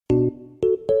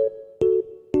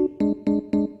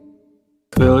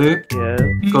Billy? Yeah.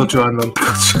 Go join them.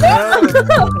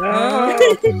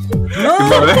 No.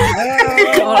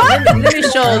 Let me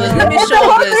show this.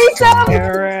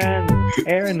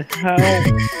 Aaron, help.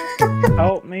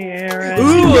 Help me, Aaron.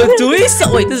 Ooh, doing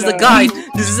so. Wait, this is a guy.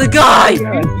 This is a guy.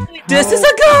 This is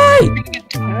a guy.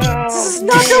 This is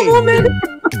not a woman.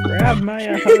 Grab my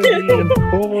hoodie and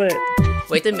pull it.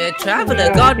 Wait a minute,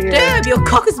 Traveler. God damn, your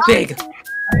cock is big.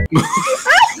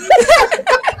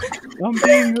 I'm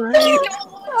being raped.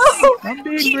 I'm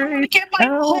being raped. Get my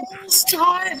Help. holes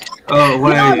tied. Oh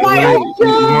wait.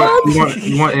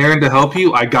 You want Aaron to help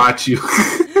you? I got you. No!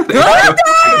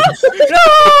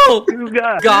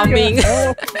 Suga. Coming.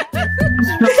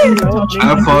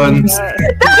 Have fun.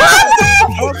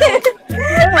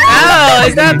 Oh,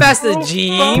 is that Master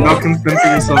G? Y'all can fend for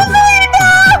yourself.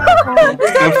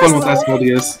 Have fun with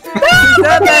Asmodeus. Is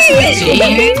that Master G?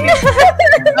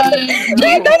 Do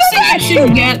you guys think I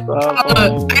should get? I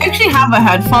actually have a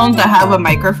headphone that have a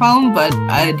microphone, but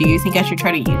do you think I should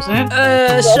try to use it?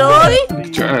 Surely?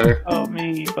 Try. Help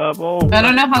me, Bubble. I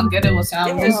don't know how good it will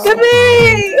sound.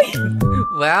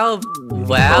 Well.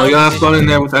 Oh, you gotta have fun in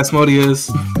there with Asmodeus.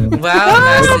 Wow,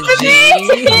 Master G.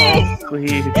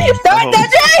 Please. Don't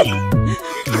touch it!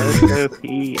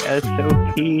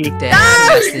 SOP. Damn,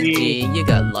 Master G, you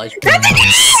got large balls.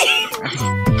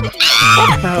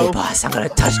 Oh, boss, I'm gonna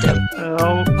touch them.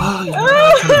 Help. Why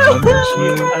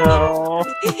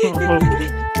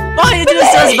are you doing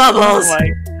those bubbles?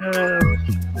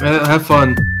 Have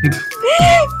fun.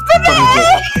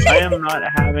 I am not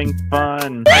having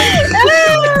fun.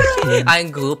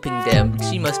 I'm grouping them.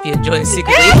 She must be enjoying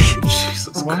secretly.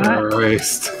 Jesus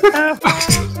Christ.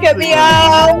 Get me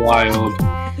out! Wild.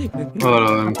 Hold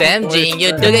on. Damn, Jean,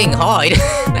 you're doing hard.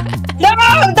 No!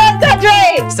 Don't touch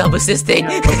me! Self-assisting.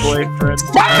 Boyfriend.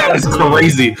 That's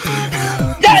crazy.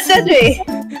 Don't touch me!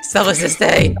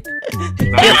 Self-assisting.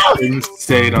 That's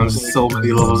insane on so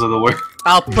many levels of the work.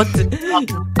 I'll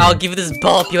give you this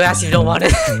ball up your ass if you don't want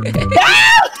it.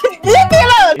 Leave me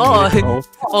alone!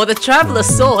 Oh, the Traveler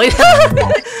Sword.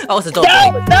 Oh, it's a dog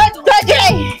blade. Don't touch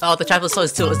me! Oh, the Traveler Sword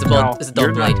is too. It's the ball. It's a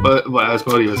dog blade. But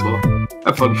Asmodeus as well.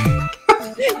 Have fun.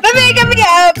 Baby, get me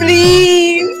out,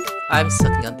 please! I'm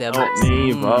sucking on them. Help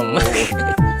me, Bubble.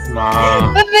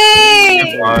 Nah.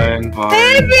 Baby! Fine.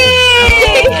 Baby!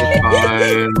 Fine.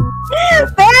 Baby!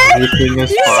 Everything is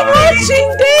He's fine. watching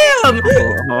them.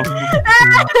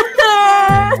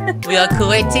 We are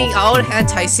collecting our own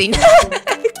anti-scene.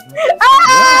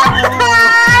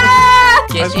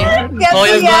 Get you.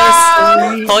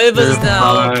 Hoyabus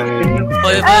now.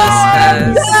 Hoyabus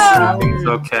has. Everything's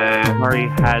okay. I've already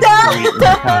had 3 in the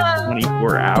past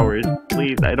 24 hours.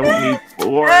 Please, I don't need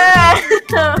 4.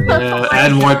 Yeah,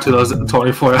 add more to those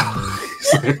 24 hours.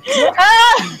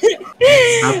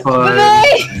 Have fun.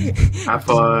 Have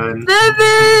fun.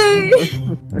 Baby!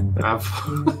 Have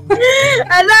fun.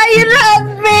 I know you love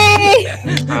me!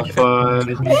 Have fun.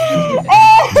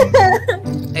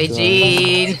 Hey,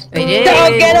 Jean. Hey, Jean.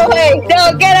 Don't get away!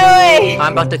 Don't get away!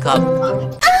 I'm about to come.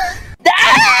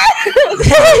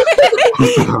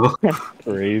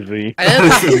 Crazy.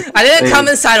 I didn't come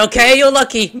inside, okay? You're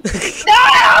lucky.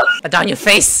 No! Down your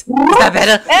face. Is that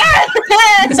better?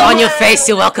 It's on your face,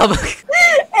 you're welcome.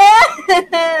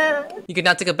 You can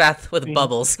now take a bath with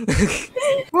bubbles.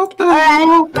 What the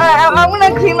Alright, I'm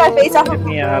gonna clean my face off of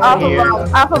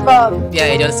Bum.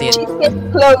 Yeah, you don't see it. It's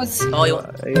close. Oh, you want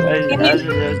I'm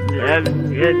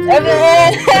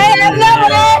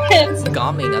not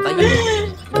Goming. I thought you were...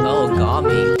 Oh,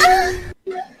 Goming.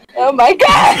 Oh my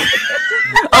god!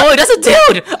 Oh, that's a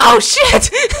dude! Oh,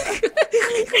 shit!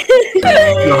 How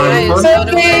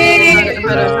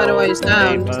do I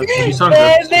sound? You sound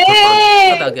good.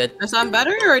 Baby! About good. Do I sound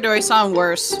better or do I sound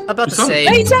worse? About the You sound- Oh,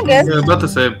 same. you sound good. Yeah, about the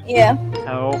same. Yeah.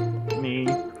 Help me,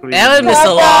 please. Ellen missed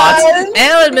a lot.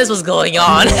 Ellen missed what's going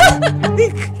on.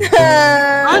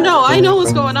 Oh no, I know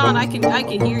what's going on. I can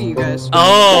hear you guys.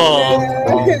 Oh,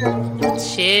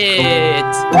 shit.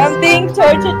 I'm being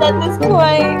tortured at this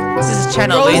point. This is a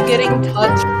channel. Bro's getting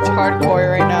touched hardcore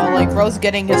right now. Like Bro's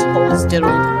getting his holes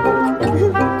diddled.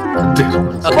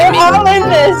 Okay, We're all in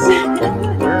this.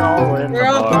 We're all in We're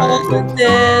the all bar. in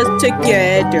this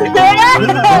together.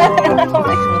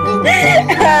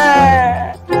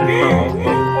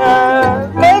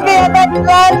 Maybe I'm not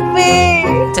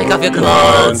classy. take off your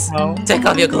clothes. Take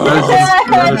off your clothes.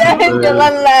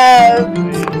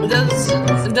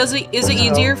 Is it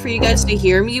easier for you guys to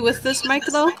hear me with this mic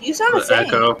though? You sound the same.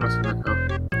 Echo.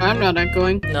 I'm not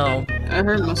echoing. No. I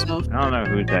heard myself. I don't know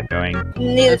who's echoing.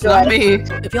 Neither It's do not I. me.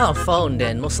 If you're on a phone,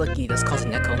 then most likely that's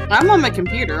causing echo. I'm on my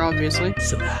computer, obviously.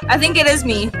 Suga. I think it is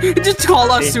me. Just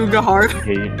call us Suga hard.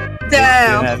 Okay, you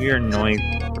Damn. have your noise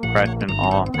suppression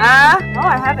off. Oh,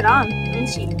 I have it on. Let me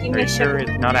see. Give me Pretty a sure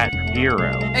second. it's not at 0.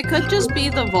 It could just be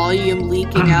the volume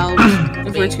leaking out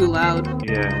if we're too loud.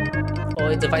 Yeah.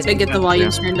 Or device. I get the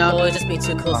volume turned up. Or just be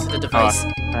too close to the device.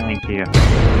 Thank you.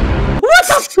 What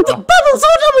the f- Bubbles,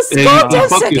 hold on a Hey, goddamn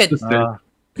fuck your second! sister.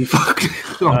 You fucked.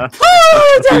 Hold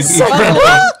on a second!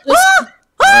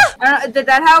 Did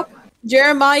that help?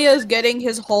 Jeremiah is getting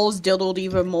his holes diddled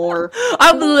even more.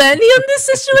 I'm landing on this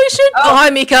situation. Oh, hi,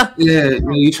 Mika. Yeah,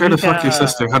 you try to fuck your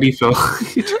sister. How do you feel?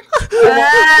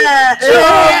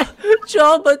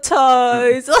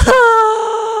 Traumatized.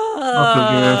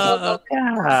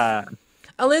 Yeah.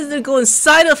 Unless they go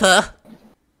inside of her.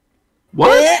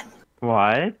 What?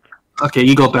 What? Okay,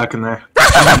 you go back in there.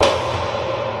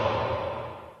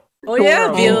 Oh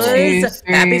yeah, viewers.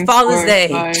 Happy Father's Day.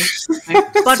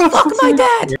 But fuck my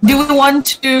dad. Do we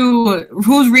want to?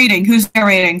 Who's reading? Who's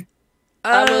narrating?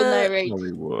 I will narrate.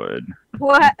 Hollywood.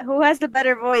 Who has the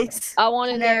better voice? I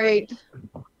want to narrate.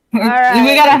 Alright.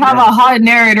 We gotta have a hot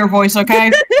narrator voice, okay?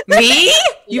 Me?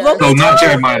 You want So me not to?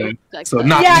 Jeremiah. So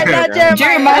not Yeah, Jeremiah. not Jeremiah.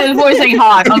 Jeremiah's voice ain't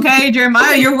hot, okay?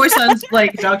 Jeremiah, your voice sounds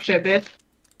like dog shit, bitch.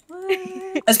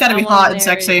 It's gotta be I wanna hot and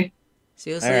narrate. sexy.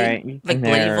 Seriously? Alright, you Like can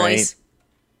bloody narrate. voice?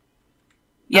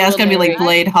 Yeah, it's will gonna be like narrate.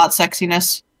 Blade hot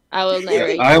sexiness. I will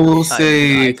narrate. I will I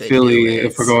say could Philly do it.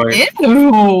 if we're going.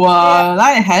 Ew,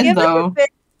 that head Give us a though. bit.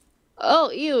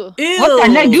 Oh, ew. Ew. What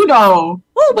the heck, do though?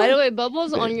 By the way,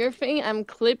 Bubbles, on your thing, I'm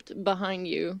clipped behind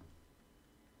you.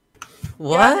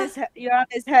 What? You're on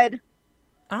his head.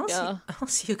 I don't Yeah.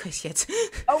 see you guys yet.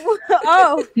 Oh,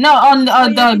 oh. No, on Oh,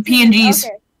 you the can see it. PNGs.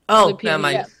 Okay. Oh, The never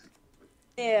mind. PNG.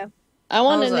 Yeah. I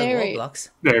want to was like narrate. Roblox.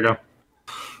 There you go.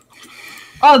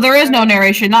 Oh, there is no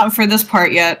narration, not for this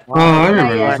part yet. Oh, I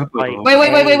remember. yeah. that. Wait,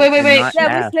 wait. Not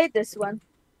Yeah, F. we played this one.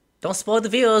 Don't spoil the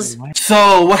viewers.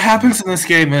 So what happens in this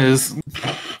game is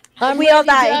I'm We all ready,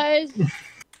 die. guys.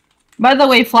 By the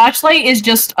way, flashlight is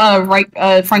just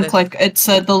front click. It's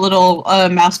the little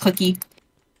mouse clicky.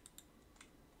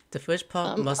 The first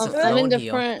part must have I'm in flown the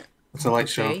here. front. it's a light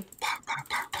show. Okay.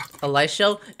 A light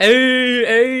show?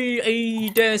 Hey,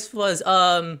 dance was,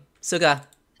 Suga.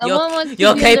 Someone wants to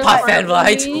You're be in the K-pop front fan, with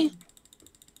right? me.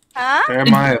 Huh?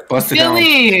 Jeremiah, bust it down.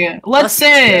 Billy, let's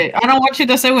sit. I don't want you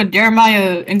to sit with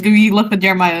Jeremiah and you look with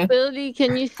Jeremiah. Billy,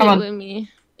 can you sit Come on. with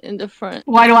me in the front?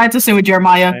 Why do I have to sit with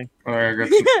Jeremiah? Alright, I got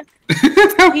you.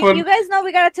 Have fun. You guys know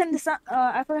we gotta turn this on.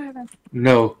 I forgot how to.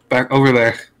 No, back over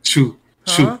there. Shoot.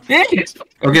 Huh? Shoot.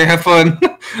 Okay, have fun.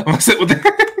 I'm gonna sit with her.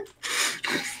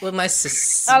 With my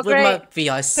sis. Oh, with great. my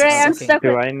VI. Great, I'm okay. stuck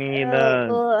Do with. I need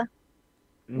What?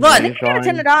 What? I think we gotta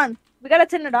turn it on. We gotta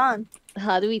turn it on.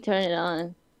 How do we turn it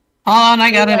on? Hold on, I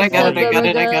got it. Oh, I got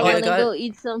it. got Go it.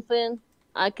 eat something.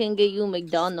 I can get you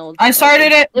McDonald's. I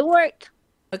started it. It worked.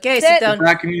 Okay, Sit. sit down.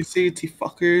 Back in your seats, you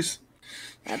fuckers.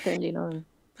 I turned it on.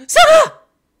 Suga!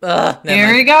 Never Here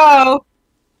mind. we go.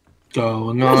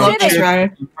 Going I on. love this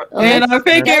ride. Oh, And I'm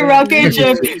picking that's- rocket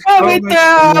ship coming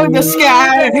down the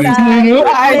sky.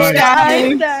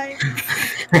 Einstein.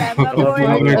 Get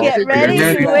ready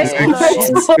to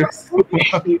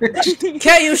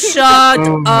Can you shut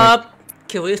up?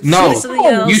 Can we No, do something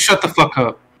else? you shut the fuck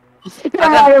up.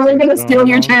 We're gonna steal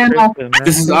your channel.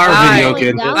 This is our Alright.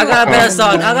 video game. I got a better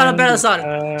song. I got a better song.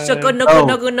 Shoko no Oh.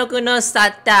 no no no no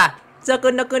sata.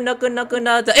 Shoko no no no no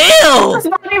no. Ew! It's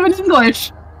not even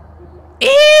English.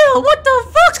 Ew! What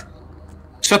the fuck?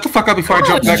 Shut the fuck up before I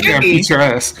jump back there and Judy. beat your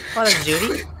ass. Oh, that's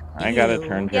Judy. I gotta Ew.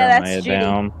 turn Yeah, that's Jeremiah Judy.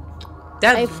 down.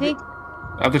 That. I think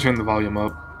I have to turn the volume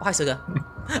up. Hi, Suga.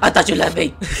 I thought you left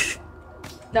me.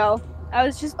 No, I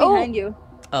was just Oh. behind you.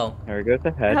 Oh, There goes the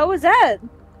head. How was that?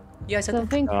 you guys said that.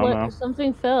 something Oh, no.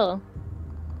 something fell.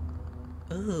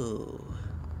 Ooh.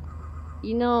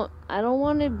 You know, I don't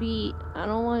want to be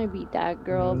that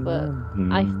girl, but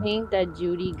I think that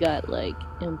Judy got like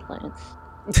implants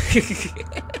I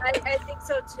think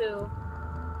so too.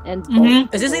 and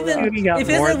Mhm. Is this even? Judy got If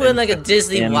more it's even than like a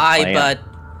Disney vibe, implant. but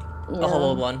yeah. a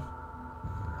whole one.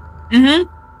 Mhm.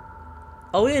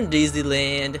 Are we in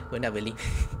Disneyland? We're not really.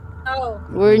 Oh.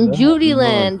 We're in Judy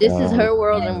land. This is her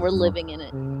world, and we're living in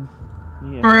it.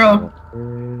 For real.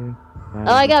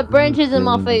 Oh, I got branches in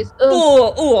my face. Ugh.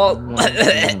 Oh, oh.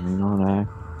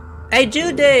 Hey,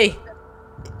 Judy.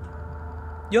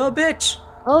 You're a bitch.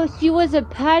 Oh, she was a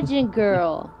pageant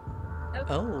girl.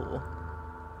 Oh.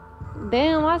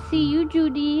 Damn, I see you,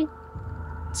 Judy.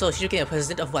 So she's getting a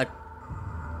president of what?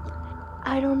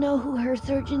 I don't know who her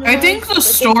surgeon I was. think the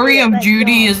story of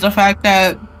Judy is the fact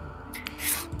that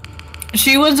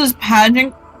She was this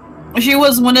pageant. She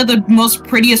was one of the most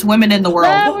prettiest women in the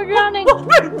world. Ah, we're drowning.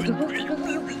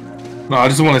 No, I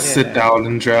just want to sit down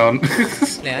and drown.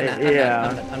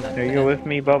 Yeah. Are you with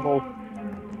me, Bubble?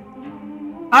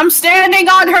 I'm standing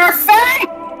on her face!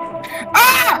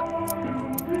 Ah!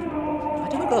 Why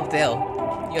do we go up there?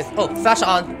 You guys, oh, flash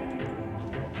on.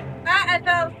 I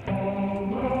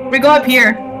know. We go up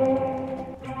here.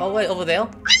 Oh wait, over there.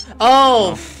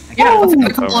 Oh. Yeah, let's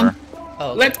It's go. over.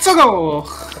 Oh. Let's go!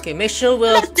 Okay, make sure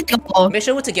we're Let's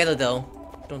go. together though.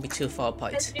 Don't be too far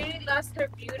apart. Has Judy lost her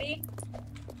beauty?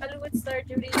 Hollywood star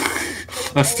Judy.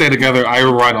 Let's stay together. I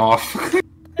run off.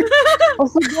 Oh,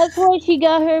 so that's where she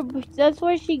got her. That's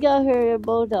where she got her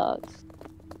Botox.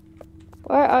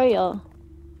 Where are y'all?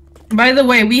 By the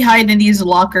way, we hide in these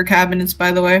locker cabinets,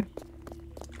 by the way.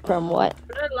 From what?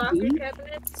 What are locker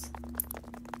cabinets?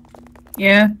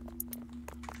 Yeah.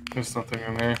 There's nothing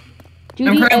in there.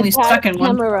 Judy currently attacked stuck in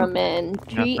one. cameraman.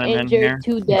 3 Nothing in here? injured,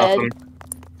 2 dead. Nothing.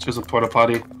 Just a porta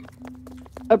potty.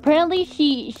 Apparently,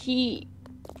 she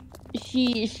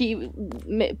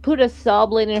put a saw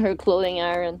blade in her clothing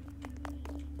iron.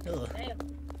 Ugh. Damn.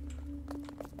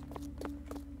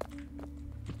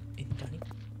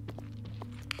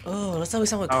 Oh, that's always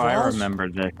someone Oh, I crouch. remember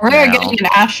this. We're now. getting an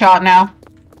ass shot now.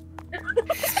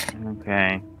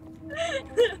 Okay.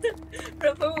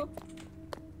 From who?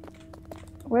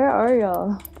 Where are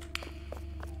y'all?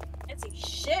 I see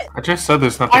shit. I just said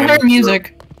there's nothing. I in heard the-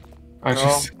 music. I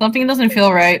just Something doesn't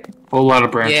feel right. whole lot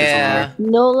of branches Yeah.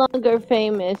 No longer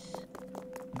famous.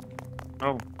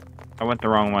 Oh, I went the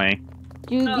wrong way.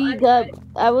 Judy got.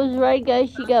 I was right,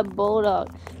 guys. She got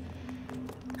Botox.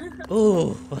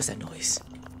 Ooh, what's that noise?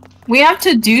 We have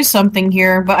to do something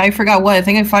here, but I forgot what. I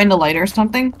think I find a light or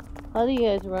something. How do you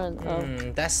guys run?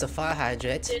 Oh. That's the fire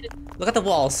hydrant. Look at the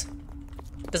walls.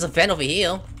 There's a vent over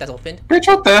here that's opened. over there. Bitch,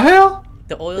 what the hell?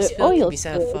 The oil The spill can oil be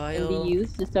set on spill fire. can be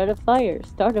used to start a fire.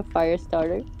 Start a fire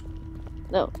starter.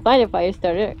 No, find a fire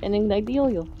starter and ignite the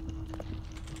oil.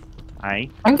 Hi.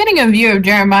 I'm getting a view of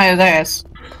Jeremiah's ass.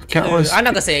 Countless. I'm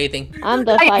not gonna say anything. I'm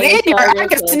the Hey, fire idiot, starter. I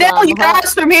can 'cause smell I'm your hot.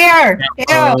 ass from here!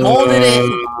 Yeah. Hold it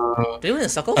in. Do you in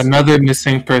circles? Another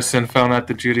missing person found at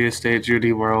the Judy estate,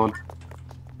 Judy World.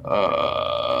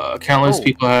 Countless Oh.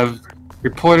 people have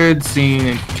reported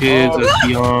seeing kids as Oh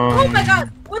young my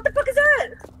god! What the fuck is that?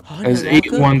 Hide in as the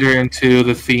 8 locker? wander into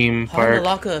the theme Hide in the park.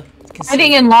 locker. Can see-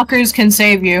 Hiding in lockers can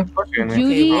save you.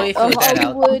 Judy, wait a for that out.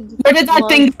 Hollywood Where did that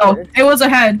thing go? monster. It was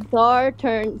ahead. Star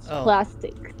turns Oh.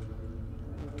 plastic.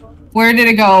 Where did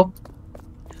it go?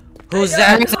 Who's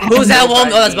that? Who's that one?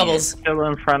 Oh, that's Bubbles. Still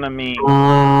in front of me.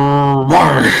 Oh,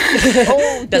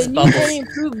 That's the new Bubbles. and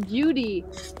improved Judy.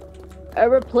 A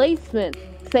replacement.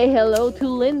 Say hello to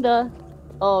Linda.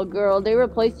 Oh, girl, they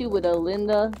replaced you with a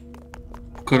Linda.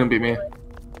 Couldn't be me.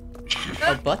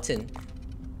 A button.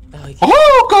 Oh, you can't-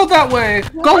 Oh, go that way!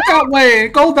 Go that way!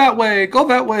 Go that way! Go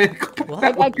that way! Go What?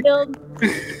 that I way! got killed.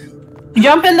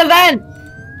 Jump in the vent!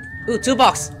 Ooh, 2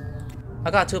 box.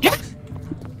 I got 2 box.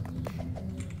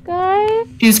 Guys,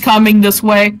 She's coming this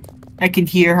way. I can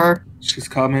hear her. She's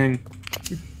coming.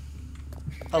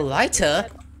 A lighter?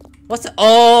 What's the?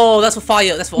 Oh, that's for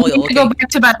fire. That's for We oil. need to go Okay. back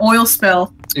to that oil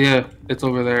spill. Yeah, it's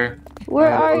over there.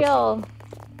 where are y'all?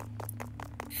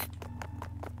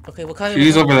 Okay, what kind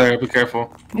She's of? over there. Be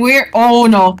careful. We're- oh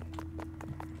no.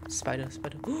 Spider.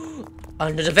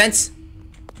 Under the vents.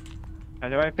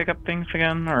 Do I pick up things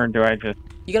again, or do I just...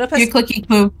 You gotta press. You clicky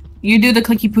poo. You do the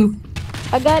clicky poo.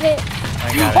 I got it.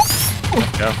 I got it.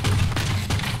 Let's go.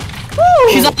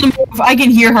 She's on the move. I can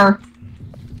hear her.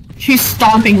 She's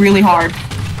stomping really hard.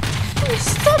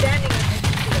 Standing on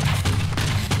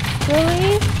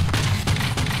Really?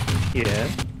 Yeah.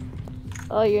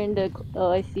 Oh, you're in the.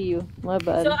 Oh, I see you. My it.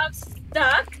 bad. So I'm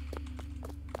stuck.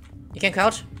 You can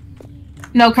crouch.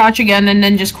 No, crouch again and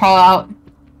then just crawl out.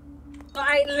 So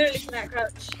I literally cannot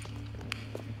crouch.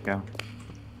 Go.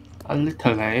 A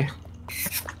little, eh?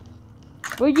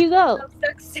 Where'd you go? I'm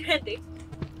stuck standing.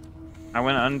 I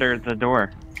went under the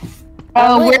door.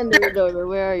 I went Where- under the door.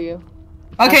 Where are you?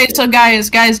 Okay, so guys,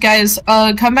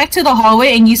 come back to the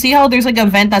hallway and you see how there's like a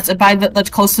vent that's that's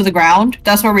close to the ground?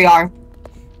 That's where we are.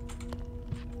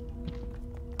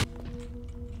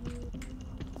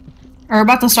 We're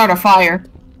about to start a fire.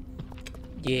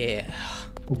 Yeah.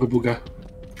 Booga booga.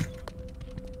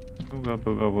 Booga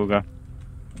booga booga.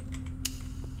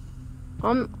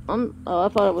 Oh, I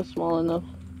thought it was small enough.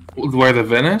 Where the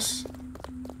Venice?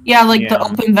 Yeah, like the Yeah.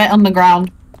 open vent on the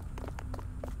ground.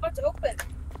 What's open?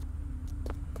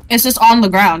 It's just on the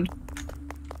ground.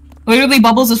 Literally,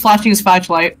 Bubbles is flashing his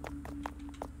flashlight.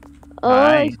 Oh,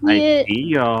 I see it. see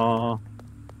y'all.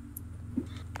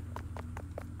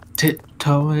 Tit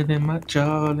Tiptoeing in my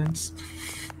Jordans.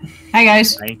 Hi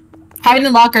guys. Hi. Hide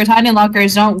in lockers, hide in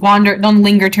lockers. Don't wander, don't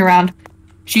linger too around.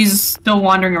 She's still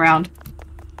wandering around.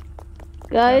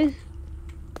 Guys,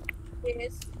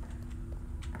 Yes.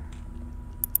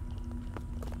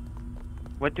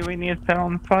 What do we need to set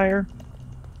on fire?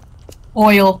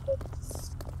 Oil.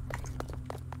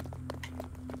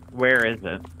 Where is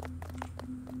it?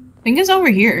 I think it's over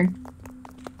here.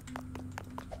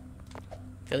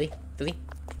 Philly? Philly?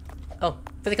 Oh,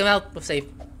 Philly, come out. We're safe.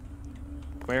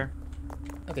 Where?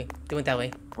 Okay, do it that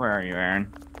way. Where are you,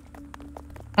 Aaron?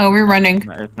 Oh, we're running.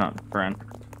 No, it's not front.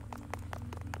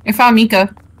 I found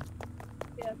Mika.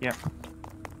 Yep.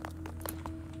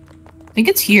 I think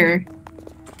it's here.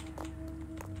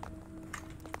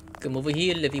 Come over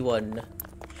here, everyone.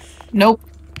 Nope,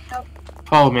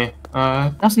 Follow me.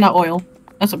 that's not oil.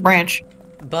 That's a branch.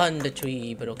 Burn the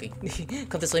tree, but okay.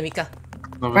 Come this way, Mika.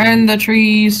 Over Burn the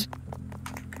trees.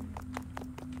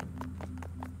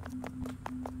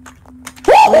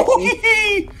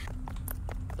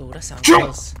 Oh, that sounds Jump!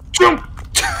 close. Jump!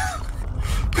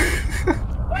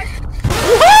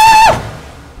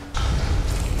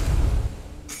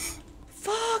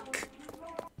 Fuck!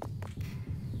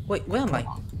 Wait, where am I?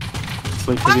 Let's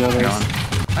wait for the others.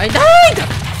 I died!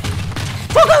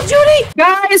 Fuck off, Judy!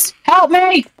 Guys, help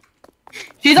me!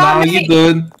 She's Nah, on you me!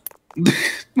 good.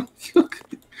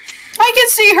 I can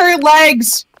see her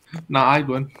legs! Nah, I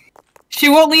win. She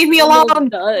won't leave me alone!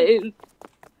 Guys.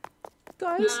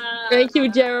 Guys, Thank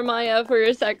you, Jeremiah, for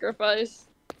your sacrifice.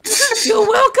 you're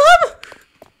welcome!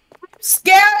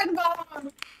 Scared,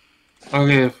 Mom!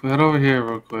 Okay, head over here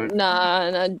real quick.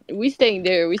 Nah, we staying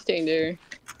there. We staying there.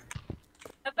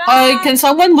 Can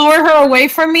someone lure her away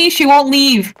from me? She won't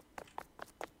leave.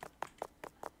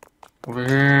 Over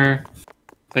here.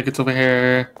 I think it's over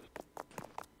here.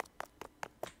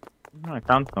 Oh, I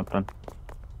found something.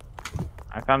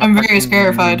 I'm very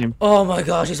scarified. Oh my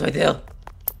gosh, he's right there.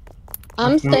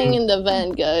 I'm staying in the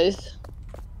vent, guys.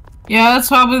 Yeah, that's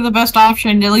probably the best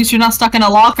option. At least you're not stuck in a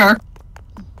locker.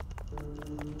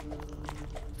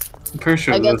 I'm pretty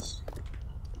sure I got- this.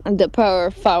 The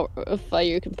power of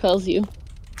fire compels you.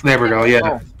 There we go,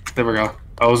 yeah. There we go.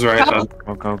 I was right. Go,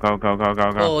 go, go, go, go,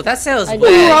 go, go. Oh, that sounds I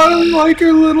wet. I don't like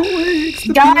her little legs.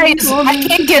 Guys, I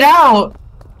can't get out!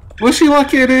 What's she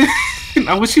looking in?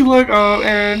 I wish she look. Oh,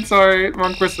 Aaron, sorry,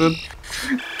 wrong person.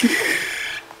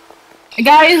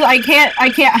 Guys, I can't,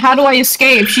 how do I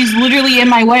escape? She's literally in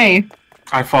my way.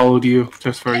 I followed you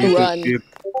just for you. Run. Billy,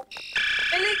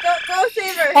 go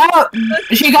save her. Oh,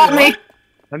 she got me.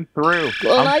 I'm through.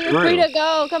 Well, now I'm you're free through. to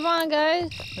go. Come on, guys.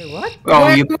 Wait, what? Oh,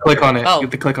 you have to click on it. Oh. You have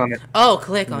to click on it. Oh,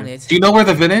 click on it. Do you know where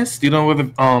the vent is? Do you know where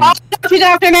the Oh, she's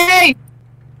after me!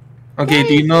 Okay,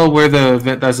 do you know where the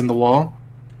vent is in the wall?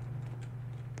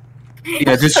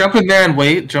 Yeah, just jump in there and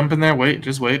wait. Jump in there, wait,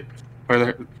 just wait.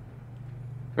 For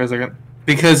a second.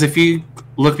 Because if you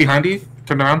look behind you,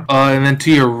 turn around, and then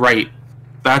to your right,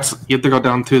 you have to go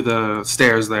down to the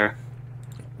stairs there.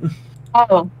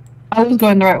 Oh, I was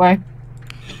going the right way.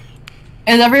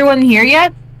 Is everyone here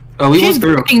yet? Oh, we She's went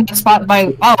through. blocking the spot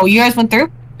by. Oh, you guys went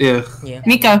through? Yeah, Yeah.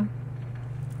 Mika,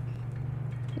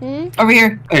 Hmm? over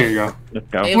here. there you go. Let's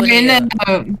go. Hey, We're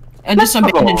in this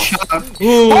abandoned Oh. shop.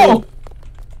 Ooh.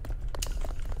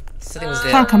 Something was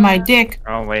there. Fuck my dick.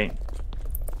 Oh, wait.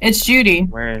 It's Judy.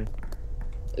 Where is...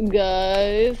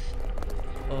 Guys.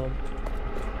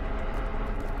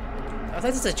 I thought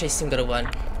this was a chase scene gonna run.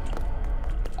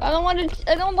 I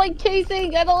don't like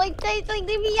chasing. I don't like chasing.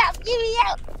 Leave me out. Leave me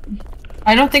out.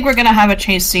 I don't think we're gonna have a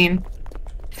chase scene.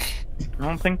 I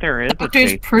don't think there is a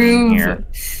Doctors chase prove. here.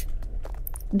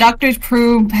 Doctors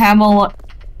prove Pam Olive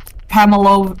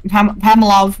Olive.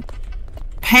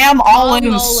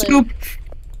 soup.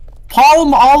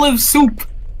 Palm olive soup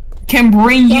can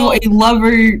bring you a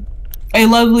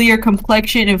lovelier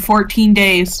complexion in 14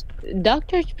 days.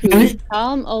 Doctors prove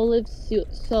palm olive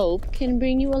soap can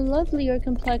bring you a lovelier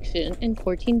complexion in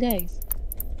 14 days.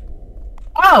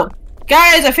 Oh,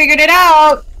 guys, I figured it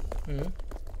out. Hmm?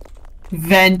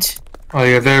 Vent. Oh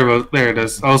yeah, there it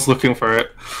is. I was looking for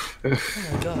it. Oh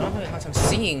my god, I don't have a hard time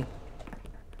seeing.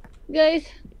 Guys.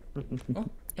 Oh,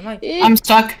 am I? I'm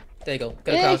stuck. There you go.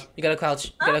 Gotta crouch. You gotta crouch.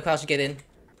 You gotta crouch to get in.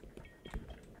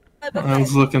 I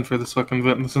was looking for this fucking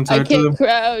vent this I entire can't time.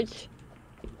 crouch.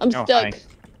 I'm Oh, stuck. hi.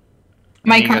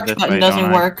 My You go crouch this button way, doesn't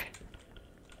don't I? work.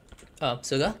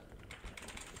 Suga?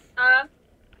 Uh,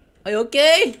 Are you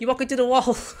okay? You walk into the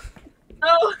wall.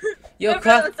 no. You're No,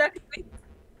 crouch. exactly.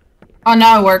 Oh,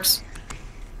 now it works.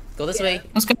 Go this way.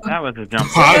 Let's go. That was a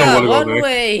jump. I don't Yeah, wanna go one there.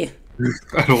 way.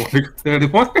 I don't want to go there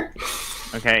anymore.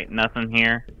 Okay, nothing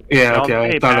here. Yeah, I'll okay, I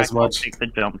stay thought back, as much. I'll take the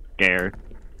jump scare.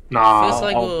 Nah, Feels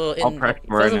like I'll press feels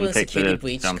forward like and we're in take security the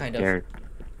breach, jump kind of. scare.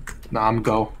 nah, I'm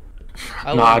go.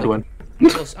 I Nah, will Edwin.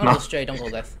 I'll No. go straight, don't go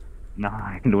left. No,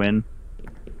 I can win.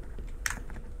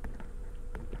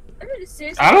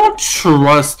 Seriously? I don't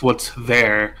trust what's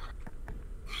there.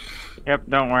 Yep,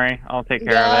 don't worry. I'll take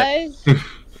care of Guys, it.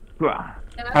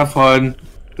 Have fun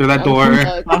through that I'm door.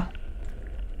 stuck.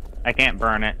 I can't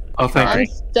burn it. Oh, thank I'm you.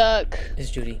 stuck. It's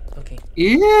Judy. Okay.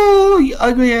 Ew, you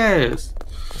ugly ass.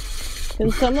 Can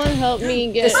someone help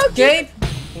me get? Escape!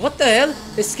 What the hell?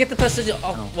 Escape the person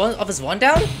of his one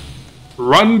down?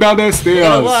 Run down the We stairs.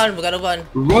 gotta run, we gotta run.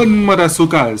 Run,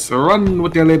 Madasukas. Run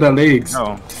with your little legs.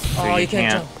 Oh, so Oh, you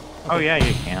can't jump. Oh yeah,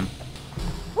 you can.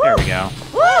 There we go.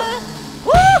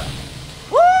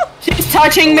 She's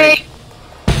touching me!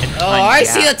 Oh, I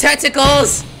see the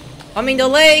tentacles! I mean the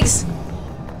legs!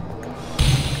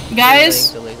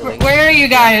 Guys, The leg. where are you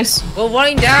guys? We're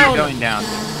running down! Going down.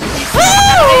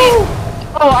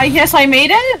 Oh, I guess I made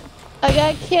it? I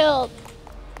got killed.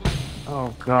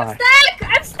 Oh god.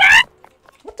 I'm stuck!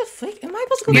 What the frick? Am I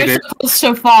supposed to go Made You're it. supposed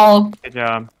to fall. Good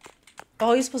job.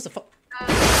 Oh, you're supposed to fall. Oh,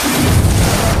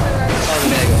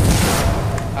 there you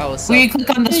go. I was Will you stuck.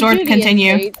 click on the The store to Judy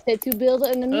continue? estate said to build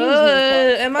an amusement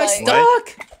park. Am I Like,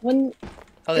 stuck? When,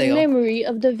 Oh, there in you go. memory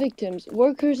of the victims,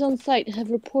 workers on site have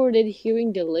reported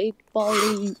hearing the late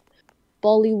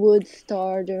Bollywood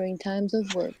star during times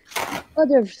of work.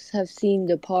 Others have seen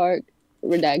the park,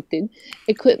 redacted,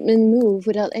 equipment move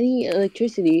without any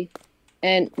electricity,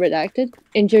 and, redacted,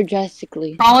 injured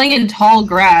drastically. Crawling in tall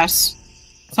grass.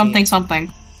 Something,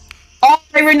 something. Oh,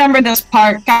 I remember this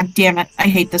part. God damn it. I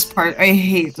hate this part. I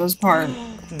hate this part.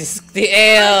 The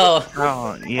ale!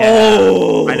 Oh yeah.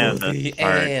 Oh! I know this the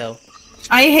part. ale.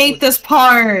 I hate this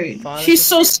part. She's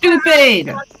so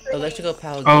stupid. Electrical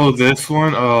power. Oh, this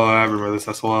one? Oh, I remember this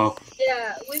as well.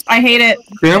 Yeah, I hate it.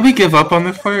 Didn't we give up on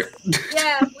this part?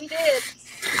 Yeah, we did.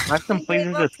 I've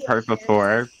completed this part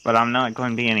before, but I'm not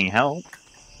going to be any help.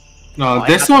 No, Oh, I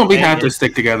this have to one we make have it. to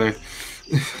stick together.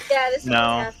 Yeah, this one we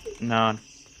No, have to. no,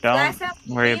 Last don't time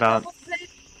worry we about. played,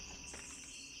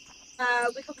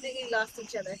 we completely lost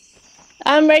each other.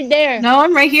 I'm right there. No,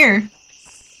 I'm right here.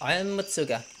 I'm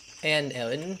Matsuga. And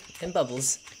Aaron and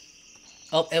Bubbles.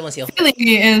 Oh, everyone's here. Billy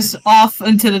is off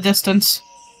into the distance.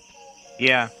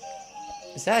 Yeah,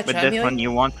 Is that a but tram this here? one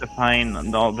you want to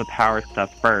find all the power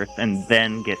stuff first, and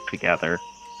then get together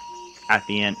at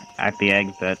the end, at the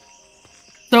exit.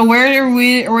 So where are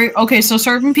we? Okay, so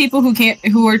certain people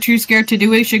who are too scared to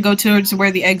do it should go towards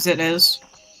where the exit is.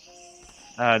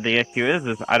 The issue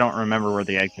is I don't remember where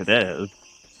the exit is,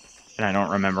 and I don't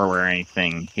remember where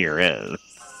anything here is.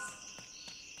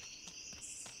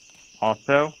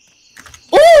 Also,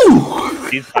 Ooh!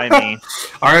 she's by me.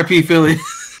 R.I.P. Philly.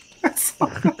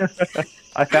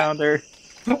 I found her.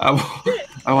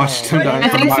 I watched him die I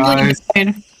from think my Billy eyes.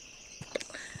 died.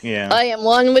 Yeah. I am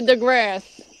one with the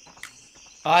grass.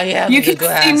 I am You the can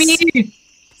grass. see me.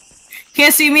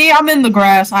 Can't see me. I'm in the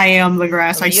grass. I am the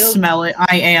grass. Oh, I you? smell it.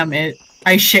 I am it.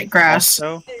 I shit grass.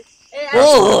 Also,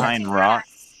 Oh! behind rock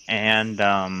and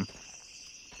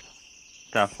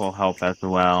stuff will help as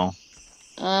well.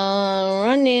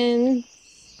 Running.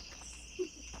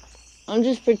 I'm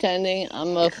just pretending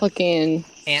I'm a fucking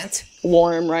Ant?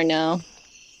 worm right now.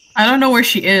 I don't know where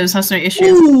she is. That's no issue.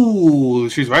 Ooh,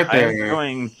 she's right I'm there.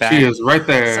 going back She is right Sounds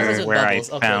there. like- where I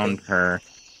Bubbles. Okay, found okay. her,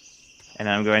 and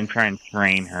I'm going to try and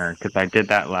train her because I did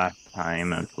that last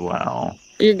time as well.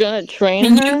 You're gonna train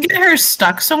Can her? you get her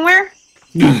stuck somewhere?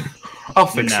 I'll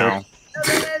fix her. No.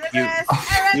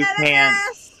 You can't.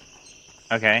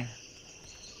 Okay.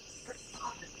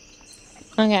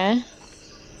 Okay.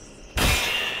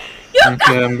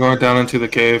 Okay, I'm going down into the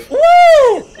cave. Woo!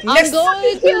 I'm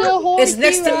going to the horse. It's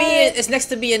next to me. It's next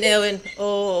to me and Aaron.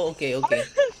 Oh, okay, okay.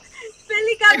 Billy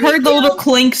I got me heard the little killed.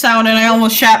 clink sound and I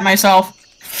almost shat myself.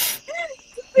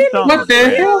 What the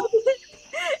hell?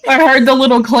 I heard the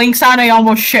little clink sound. I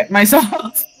almost shit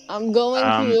myself. I'm going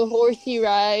to the horsey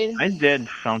ride. I did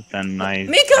something nice.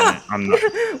 Mika! I'm not.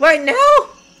 Right now?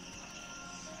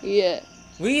 Yeah.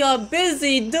 We are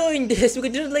busy doing this. We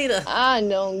can do it later. I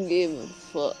don't give a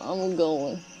fuck. I'm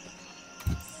going.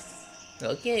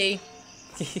 Okay.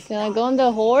 Can I go on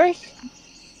the horse?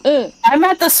 I'm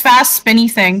at this fast spinny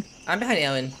thing. I'm behind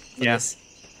Aaron. Yeah. Yes.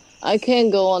 I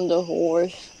can't go on the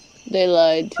horse. They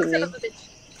lied to me.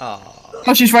 Aww.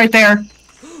 Oh, she's right there.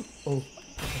 Ooh.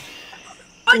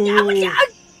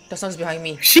 That song's behind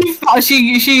me. She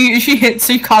hit.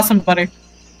 She caught somebody.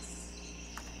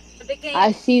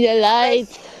 I see the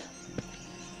lights.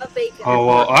 Oh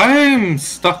well, I'm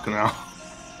stuck now.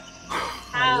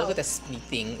 Oh, look at that speed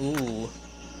thing. Ooh.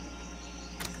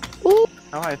 Ooh.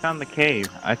 Oh, I found the cave.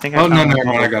 I think Oh, I no, found never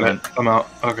mind, I got the it. I'm out.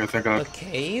 Okay, thank A God.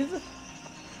 cave?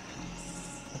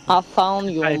 I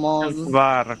found your Hey, mom.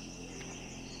 bar.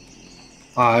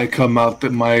 I come out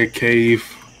in my cave.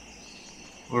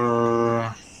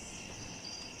 There's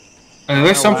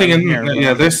know something why I'm in here, yeah,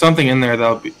 but- there's something in there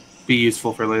that'll be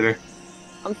useful for later.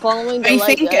 I'm following the I light,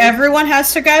 think guys. everyone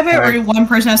has to grab it, Alright. or one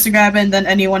person has to grab it, and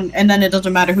then it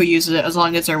doesn't matter who uses it as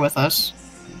long as they're with us.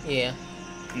 Yeah.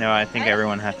 No, I think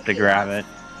everyone has to grab it.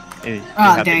 You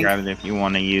Ah, have to dang. grab it if you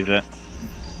want to use it.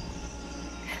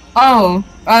 Oh,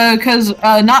 because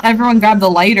not everyone grabbed the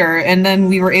lighter, and then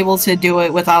we were able to do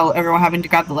it without everyone having to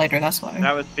grab the lighter. That's why.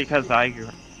 That was because I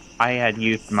had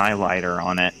used my lighter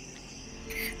on it.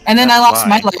 And then that's I lost why.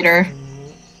 my lighter.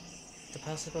 The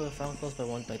possible found close by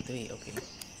 1 by 3. Okay.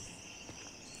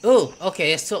 Oh,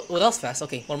 okay. So, that was fast.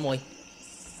 Okay, one more.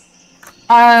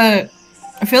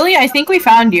 Philly, I think we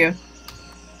found you.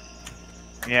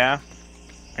 Yeah?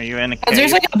 Are you in a Because cave?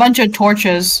 there's like a bunch of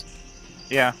torches.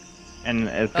 Yeah. And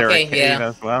is there Okay, a cave yeah.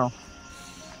 as well?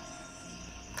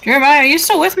 Jeremiah, are you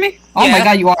still with me? Oh my Yeah.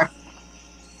 god, you are.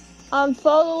 I'm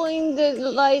following the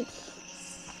lights.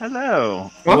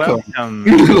 Hello. Welcome.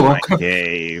 to my Welcome.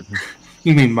 cave.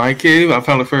 You mean my cave? I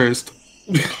found it first.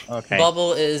 Okay.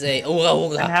 Bubble is a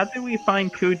ooga And ooga. how do we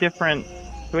find two different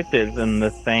switches in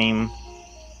the same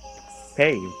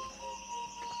cave?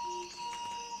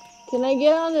 Can I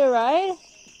get on the ride?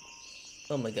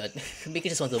 Oh my god. Mickey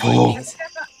just wants to avoid things.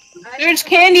 There's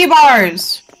candy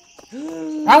bars.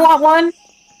 I want one.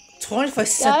 25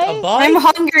 Guys? a bar? I'm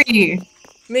hungry.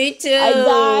 Me too. I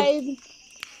died.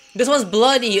 This one's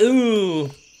bloody. Ooh.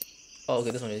 Oh,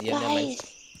 okay. This one is. Yeah, never mind. Guys.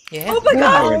 Yeah. Oh my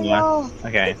god! Oh, yeah.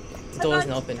 Okay. The door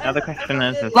isn't open. Now the question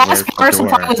is Last where's power the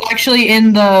supply door? was actually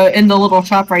in the little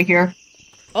shop right here with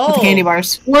Oh. the candy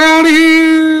bars. We're out of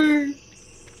here!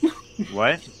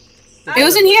 What? It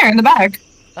was in here in the back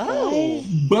Oh.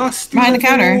 Bust behind the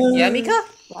counter. Yeah, Mika.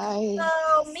 Guys.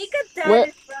 So, Mika died Where-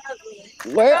 in front of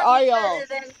me. Where Got are me y'all? and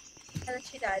then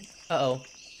she died. Uh oh.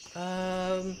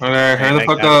 Alright, hurry the I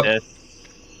fuck got up. this.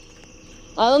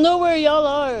 I don't know where y'all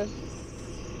are.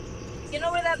 You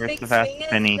know where that Where's big the fast swing is?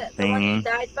 spinny The one you thingy?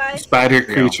 died by? Spider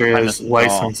creature find is a light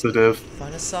doll. sensitive.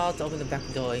 Find a saw to open the back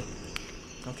door.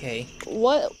 Okay.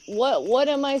 What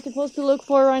am I supposed to look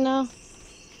for right now?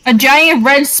 A giant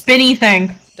red spinny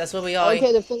thing. That's where we are.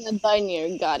 Okay, the thing that died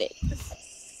near. Got it.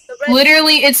 The red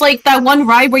Literally, it's like that one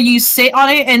ride where you sit on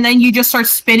it and then you just start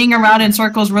spinning around in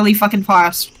circles really fucking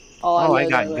fast. Oh, Oh, I know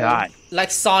got that got.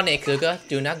 Like Sonic, Suga.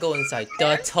 Do not go inside. There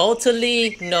are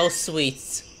totally no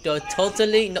sweets. There are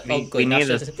totally no. We, Oh, we good. Now need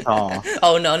a she's. saw.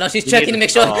 Oh no, she's We checking to need a make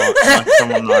sure. saw. Unless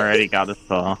someone already got a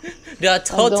saw. There are don't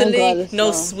totally got a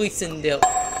no saw. sweets in there. There's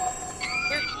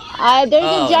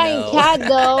Oh, a giant no. cat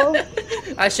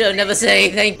though. I should have never said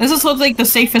anything. This just looks like the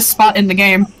safest spot in the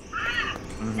game.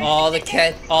 All the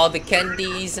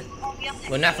candies.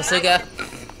 Well, not for Suga.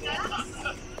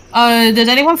 Did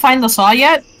anyone find the saw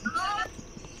yet?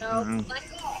 no.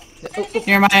 Mm.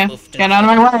 Jeremiah, get out of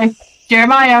my way.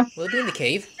 Jeremiah. Will it be in the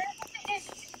cave?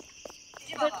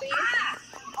 Could be.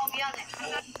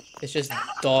 It's just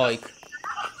dark.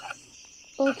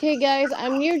 Okay, guys,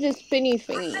 I'm near the spinny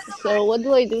thingy. So what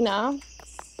do I do now?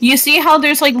 You see how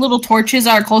there's like little torches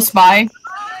that are close by?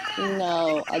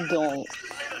 No, I don't.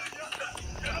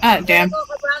 Ah, You gotta damn. go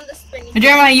around the spinny.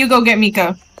 Jeremiah, you go get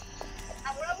Miko.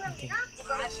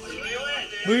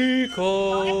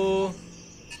 Miko.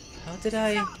 How did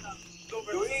I?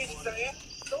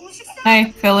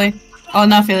 Hi, Philly. Oh,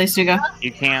 not Philly, Suga.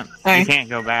 You can't. Sorry. You can't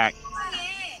go back.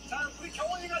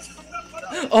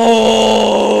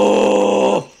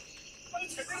 Oh!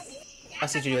 I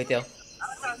see Judy right there.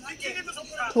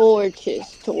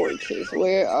 Torches.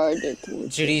 Where are the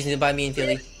torches? Judy's nearby me and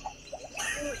Philly.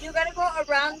 You gotta go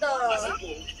around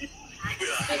the.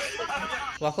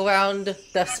 Walk around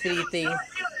the speedy thing.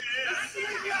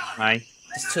 Hi.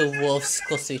 Just two wolves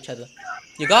close to each other.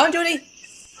 You gone, Judy?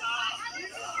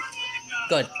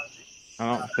 Good.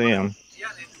 I don't see him.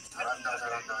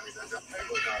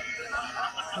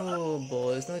 Oh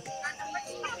boy, it's like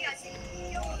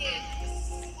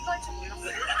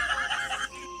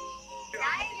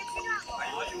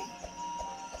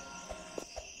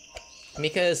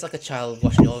Mika is like a child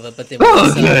watching over, but they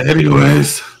Okay,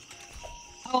 anyways.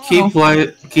 Oh. Keep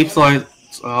light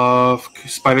off.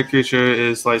 Spider creature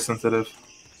is light sensitive.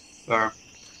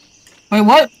 Wait,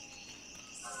 what?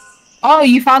 Oh,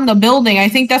 you found the building. I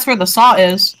think that's where the saw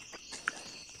is.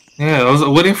 Yeah, I was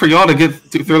waiting for y'all to get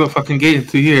through the fucking gate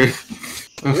into here.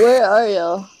 Where are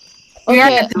you? We are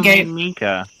Okay, at the gate.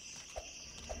 Mika.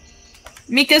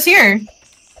 Mika's here.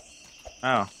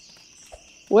 Oh.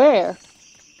 where?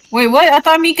 Wait, what? I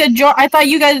thought Mika I thought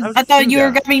you guys- I thought you were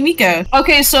Suga. grabbing Mika.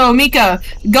 Okay, so Mika,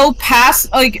 go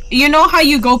past- like, you know how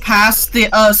you go past the,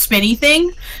 spinny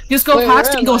thing? Just go Wait, past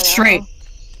where and am go I straight. now?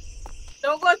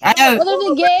 Don't go I through. have- What are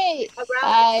the gate? I'll grab it.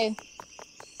 Hi.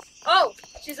 Oh,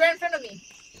 she's right in front of me.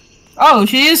 Oh,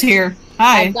 she is here.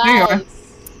 Hi, here you are. guys.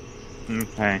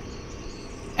 Okay.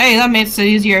 Hey, that makes it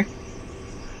easier.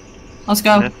 Let's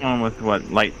go. This one was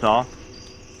what? Lights off?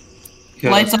 Yeah,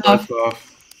 Lights off.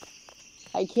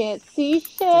 I can't see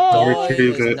shit. Door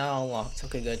retrieve is it. now unlocked.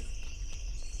 Okay, good.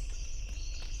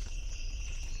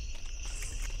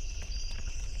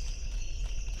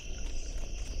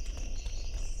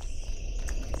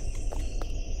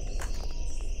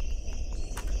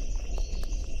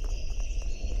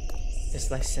 It's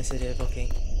like sensitive, okay.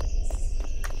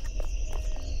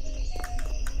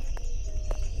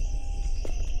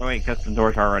 Oh wait, because the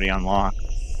door's already unlocked.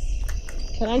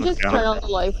 Can I just Okay. turn on the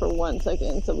light for 1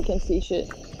 second so we can see shit?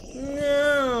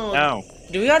 No. No.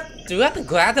 Do we have to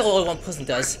grab it, or only one person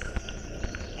does?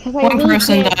 'Cause I One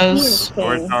person can't see does.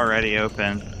 Door's anything. already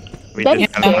open. We That's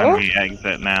just gotta fair. find the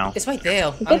exit now. It's right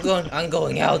there. I'm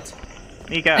going out.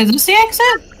 Mika, Is this the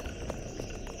exit?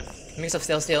 Mix up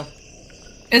still.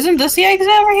 Isn't this the exit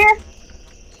over here?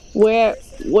 Where?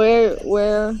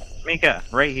 Mika,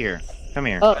 right here. Come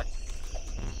here. Oh.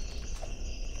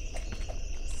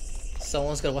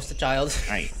 Someone's gonna watch the child.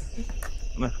 Alright.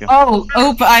 Let's go. Oh,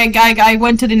 I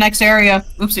went to the next area.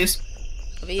 Oopsies.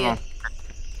 Over here. on.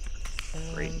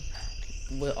 Um,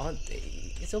 we're on.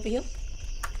 It's over here.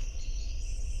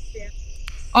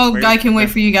 Oh, Where I is can it? wait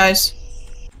for you guys.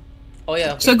 Oh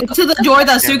yeah. Okay. So go to the door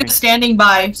that Jeremy. Suga's standing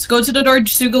by. So go to the door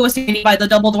Suga was standing by, the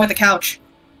double door with the couch.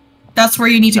 That's where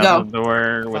you need to Double go.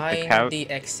 door with the Find couch. the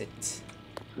exit.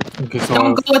 Okay, so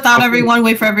Don't go without everyone,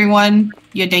 wait for everyone,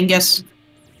 you dingus.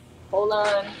 Hold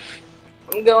on.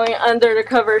 I'm going under the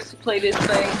covers to play this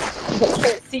thing. I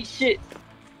can't see shit.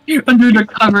 Under the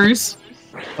covers.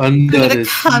 under Under the the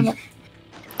cover.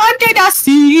 Under the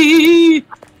sea!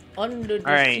 Under the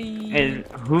Alright, sea.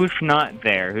 who's not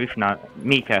there? Who's not?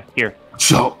 Mika, here.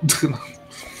 Show.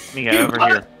 Mika, over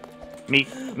here.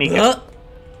 Mika, Huh?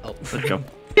 Oh. let's go.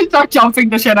 Start jumping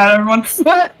the shit out of everyone.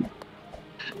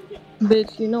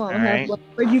 Bitch, you know I'm Alright. half left.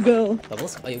 Where'd you go?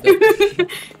 Bubbles? Are you good?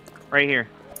 Right here.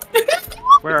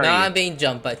 Where are Now you? I'm being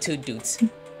jumped by 2 dudes.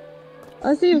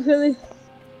 I see you, Philly.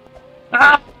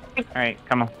 Alright,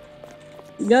 come on.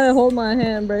 You gotta hold my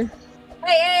hand, bro.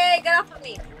 Hey, get off of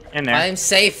me. In there. I'm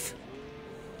safe.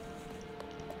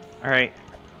 Alright.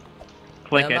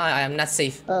 Click it. I am not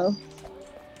safe. Oh.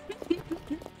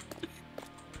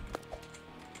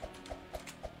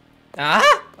 Ah!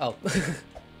 Oh.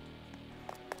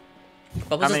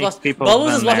 Bubbles, many people Bubbles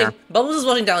have is been watching. there? Bubbles is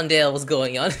watching down there. What's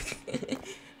going on?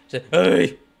 She's like,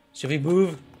 hey, should we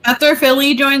move? After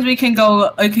Philly joins, we can go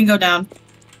down.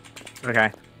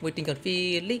 Okay. Waiting on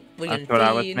Philly. Waiting That's on what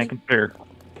I was Philly. making sure.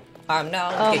 I'm now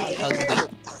Oh. getting hungry.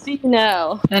 See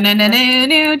now. Now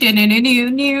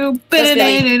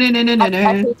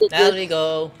we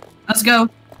go. Let's go.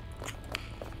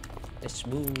 Let's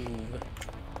move.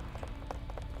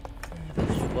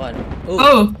 Which one? Ooh,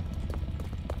 Oh,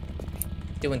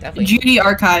 doing that way. Judy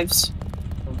archives.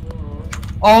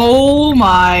 Oh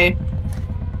my.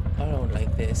 I don't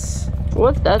like this.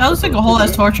 What's that? That looks like a supposed whole to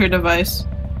ass be? torture device.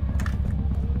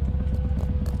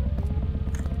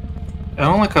 I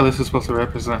don't like how this is supposed to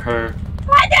represent her.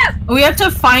 We have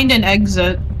to find an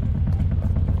exit.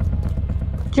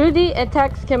 Judy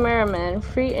attacks cameraman.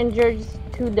 3 injured,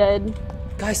 2 dead.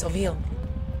 Guys, over here.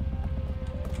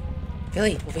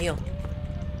 Philly, over here.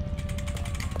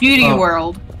 Beauty Oh.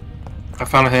 world. I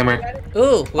found a hammer.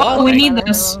 Ooh, we're all Oh, we got need the-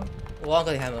 this. we're all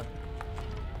got the hammer.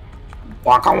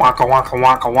 Waka waka waka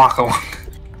waka waka waka.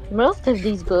 Most of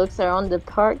these books are on the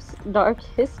park's dark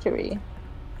history.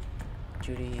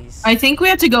 Judy's. I think we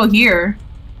have to go here.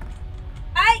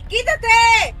 Ay,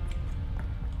 quítate!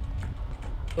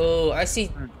 Oh, I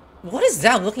see. What is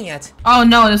that I'm looking at? Oh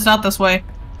no, it's not this way.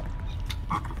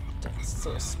 That's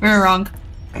so We were wrong.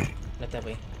 Not that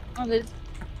way. Oh, this.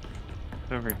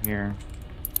 It's over here.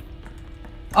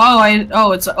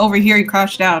 Oh, it's over here. You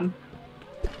crouched down.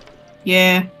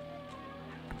 Yeah.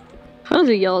 How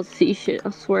do y'all see shit? I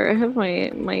swear, I have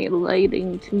my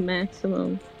lighting to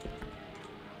maximum.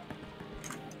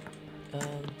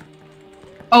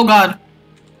 Oh god.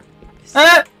 Is,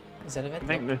 Ah! is that a vent? I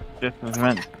think this is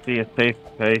meant to be a safe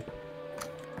space.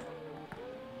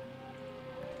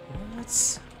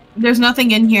 What? There's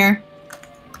nothing in here.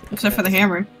 Except for the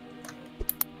hammer.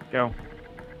 Go.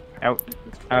 Out.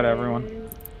 Out, everyone.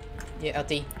 Yeah,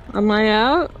 LT. Am I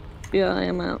out? Yeah, I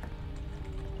am out.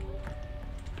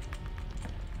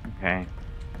 Okay.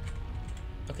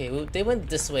 Okay, Okay, they went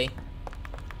this way.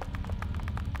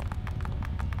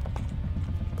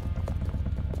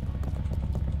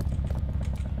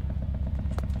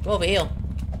 Go over here.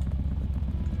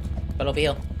 But over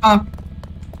here. Oh.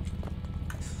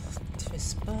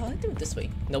 I think this way.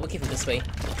 No, we keep it this way.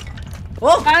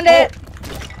 Whoa! Found it!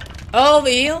 Oh, over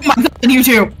here! Oh my god, you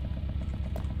two!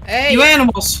 Hey! You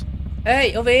animals!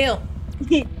 Hey, over here!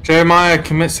 Jeremiah,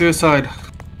 commit suicide.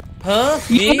 Huh?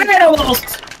 You Me? animals!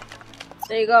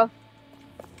 There you go.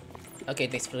 Okay,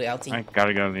 thanks for the outing. I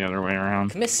gotta go the other way around.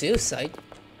 Commit suicide?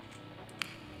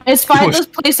 It's find this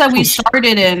place that we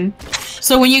started in.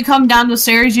 So when you come down the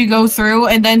stairs, you go through,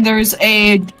 and then there's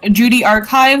a Judy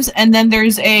archives, and then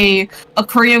there's a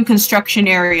aquarium construction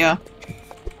area.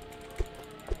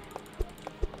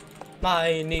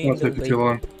 My name Won't take you too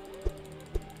long.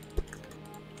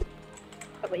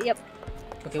 Oh, yep.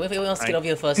 Okay, wait for everyone else to get over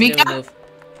here first. Mika? Then we move.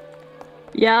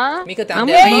 Yeah? Mika down I'm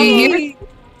there. waiting.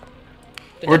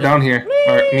 We're down here.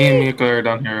 Alright, me and Mika are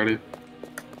down here already.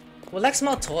 Well, like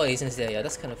small toys in this area.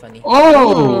 That's kind of funny.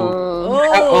 Oh!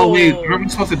 Oh! Oh wait, aren't we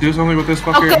supposed to do something with this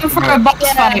fucker? Welcome for a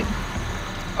boss fight.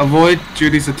 Avoid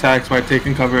Judy's attacks by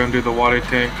taking cover under the water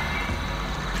tank.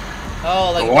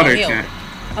 Oh, like The water on the hill. tank.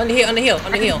 On the hill, on the hill,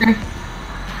 on the hill.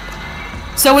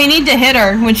 So we need to hit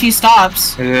her when she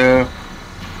stops. Yeah.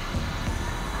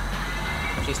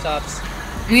 She stops.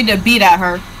 We need to beat at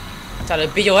her. Try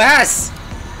to beat your ass!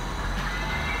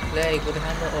 Like with a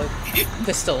hammer or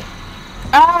pistol.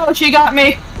 Oh, she got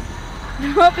me.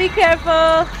 Oh, be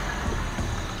careful!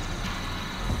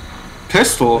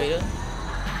 Pistol? Wait,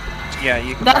 Yeah,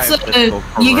 you can That's buy a pistol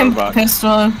for you can Robux.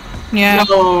 pistol. Yeah.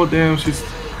 Oh damn, she's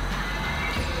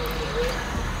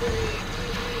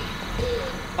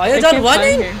Are you done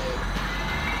running?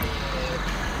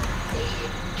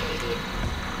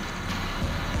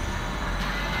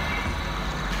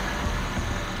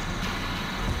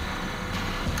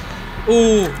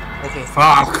 Ooh. Okay.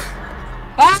 fuck.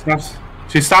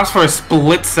 She stops for a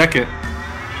split second.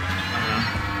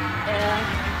 Yeah.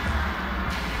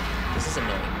 This is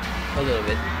annoying. A little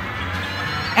bit.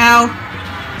 Ow.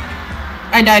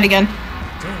 I died again.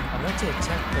 Damn, I want to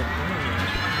attack the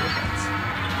robots.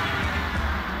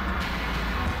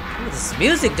 Look at this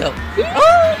music though.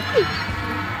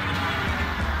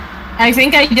 I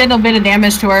think I did a bit of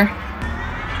damage to her.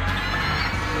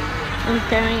 I'm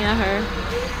staring at her.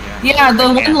 Yeah, the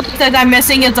one leg that I'm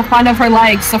missing is the front of her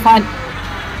legs, the front.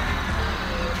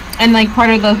 And like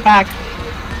part of the back.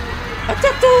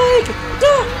 Attack the leg!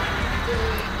 Duh!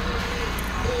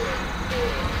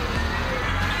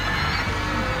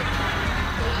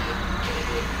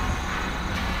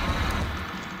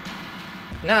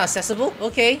 Now accessible?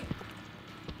 Okay.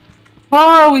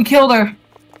 Oh, we killed her.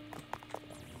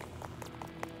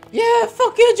 Yeah,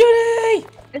 fuck you, Judy!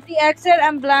 Is the exit?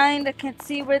 I'm blind. I can't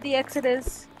see where the exit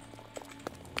is.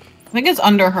 I think it's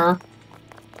under her.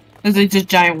 Is it just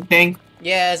giant thing?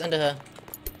 Yeah, it's under her.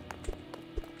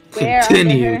 Where?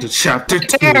 Continue Under to her? chapter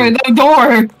 2. There, the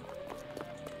door.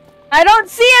 I don't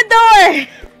see a door!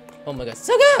 Oh my god.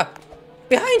 Suga!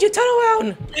 Behind you, turn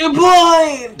around! You're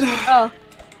blind! Oh.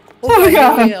 Over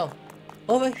Suga! here!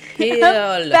 Over here!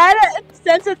 Bad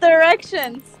sense of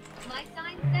directions.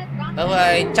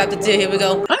 Alright, chapter 2, here we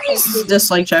go. I just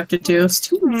dislike chapter 2. It's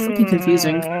too fucking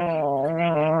confusing.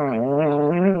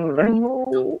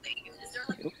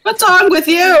 What's wrong with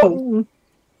you?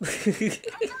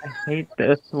 I hate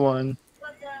this one.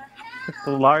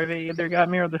 The larvae either got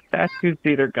me or the statues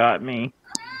either got me.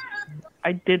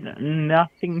 I did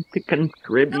nothing to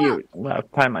contribute last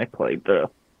time I played this.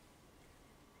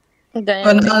 Damn,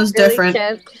 But that was different.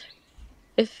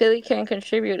 If Philly can't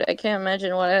contribute, I can't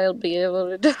imagine what I'll be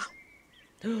able to do.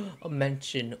 A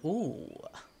mention. Ooh.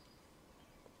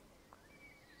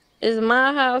 It's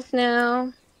my house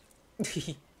now.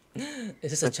 Is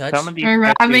this a church? Some of these We're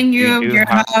statues robbing you of do your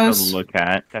have house. to look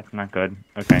at. That's not good.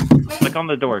 Okay. Click on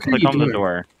the door. What are Click you on the doing?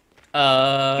 door.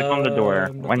 Click on the door.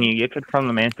 When you get from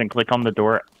the mansion, click on the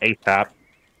door ASAP.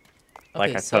 Like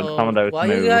Okay, I said, so some of those while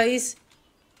move. you guys...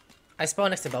 I spawn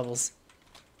next to Bubbles.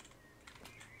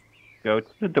 Go to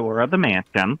the door of the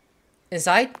mansion.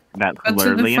 Inside? That's Go to the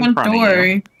literally in front front of door.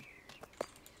 you.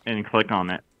 And click on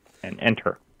it. And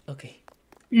enter. Okay.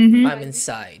 Mm-hmm. I'm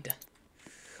inside.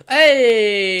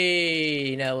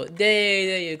 Hey! Now,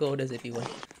 there you go, there's everyone.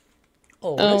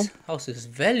 Oh, this house is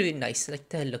very nice. Like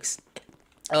that looks...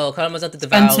 Oh, Karma's not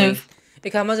devouring. Expensive. Hey,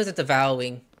 Karma's not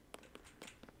devouring.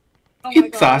 Oh my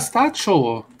Pizza god.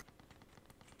 statue.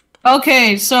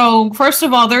 Okay, so first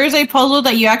of all, there is a puzzle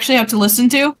that you actually have to listen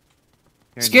to.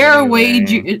 Scare away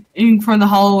from the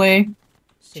hallway.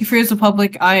 She fears the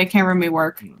public eye camera may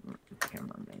work.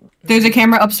 There's a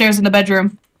camera upstairs in the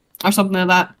bedroom. or something like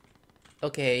that.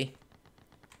 Okay.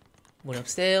 Went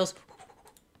upstairs.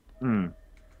 Hmm.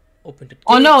 Open the door.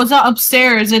 Oh no, it's not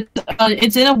upstairs.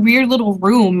 It's in a weird little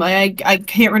room. I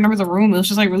can't remember the room. It was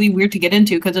just like really weird to get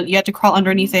into because you had to crawl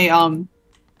underneath a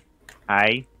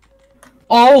Hi.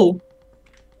 Oh,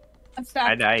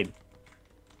 I died.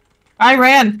 I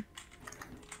ran.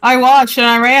 I watched and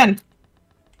I ran.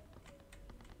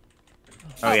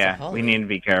 Oh yeah, we need to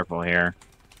be careful here.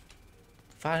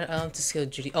 Fire to skill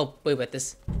Judy. Oh, wait,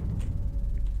 this.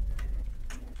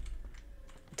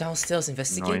 Downstairs,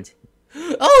 investigate.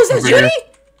 Oh, is that Over Judy?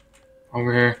 here.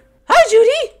 Over here. Hi,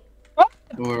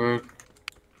 Judy. Or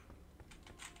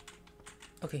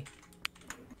Okay.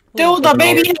 Dude, the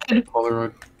baby head.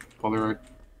 Polaroid.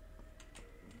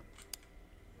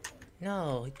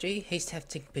 No, Judy hates to have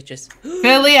taken pictures.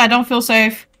 Billy, I don't feel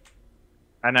safe.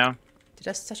 I know. Did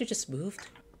that statue just moved?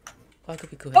 Oh, I could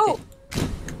be cool. Oh!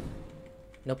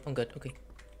 Nope, I'm good. Okay.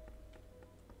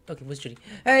 Okay, where's Judy?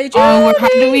 Hey, Judy! Oh, how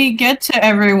do we get to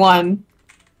everyone?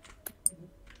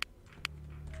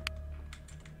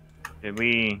 Did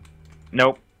we?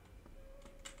 Nope.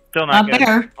 Still not good.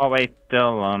 there. Oh wait,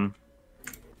 still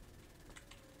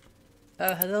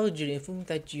Hello, Judy. Informed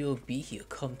that you'll be here.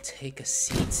 Come take a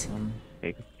seat.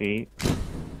 Take a seat.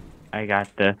 I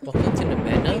got this. Welcome to the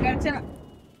manor.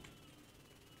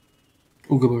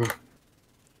 Ooga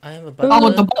I am a Oh,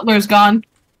 butler. the butler's gone.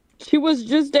 She was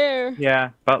just there.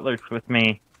 Yeah, Butler's with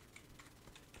me.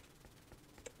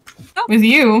 With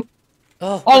you.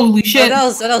 Oh, Holy shit. that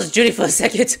was Judy for a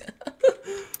second.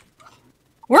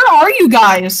 Where are you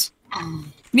guys?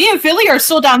 Me and Philly are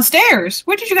still downstairs.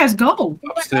 Where did you guys go?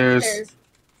 Upstairs.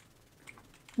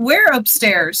 Where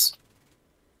upstairs?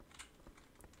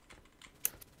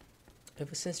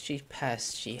 Ever since she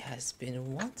passed, she has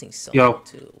been wanting someone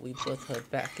to. We put her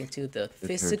back into the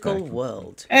physical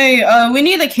world. Hey, we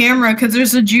need a camera because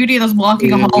there's a Judy that's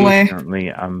blocking a hallway.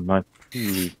 Apparently, I must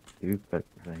do such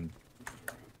thing.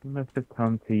 I must have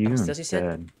come to you Upstairs, you said?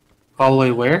 instead. Hallway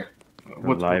where?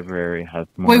 The library has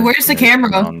more. Wait, where's the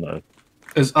information camera? on this.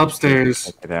 Is upstairs.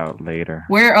 Check it out later.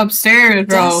 Where upstairs,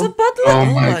 That's a bro? butler. Oh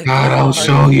my god, I'll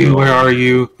show you. Where are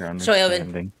you? Your Show Elvin.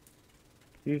 understanding.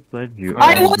 She's led you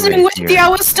I all wasn't the way with here. you. I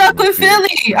was stuck with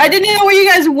Philly. I didn't know where you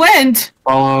guys went.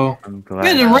 Follow. I'm You glad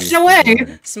guys ran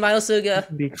away. Smile,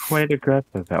 Suga. Be quite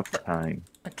aggressive at time.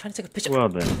 I'm trying to take a picture. Well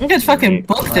then. You guys fucking Judy,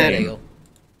 booked There you it. go.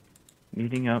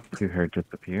 leading up to her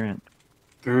disappearance.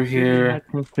 Through She here. had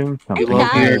consumed You something. go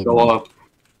here, go up.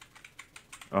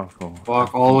 Oh, cool.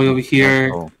 Walk all the way over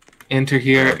here. Oh, Enter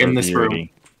here in this room.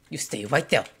 beauty. You stay right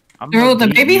there. I'm Girl gonna with the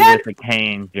beat baby you head? with a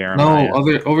cane, No, Jeremiah.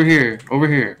 over here. Over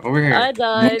here. I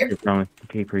died. You promised to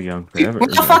keep her young forever. What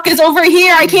the fuck is over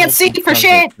here? I can't see for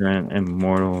shit. An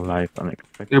immortal life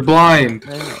unexpected. You're blind.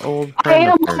 An old I friend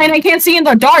am of hers. blind. I can't see in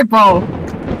the dark, bro. I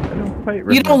don't quite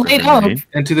You don't remember light her up. name.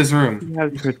 Into this room. She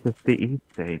has purchased the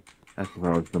estate, as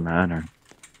well as the manor.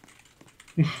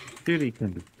 Duty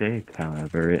can be saved,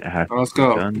 however, it has to Let's be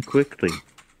go. done quickly.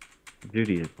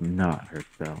 Duty is not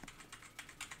herself.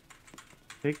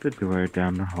 Take the door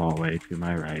down the hallway to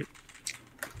my right.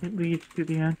 It leads to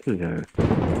the antidote.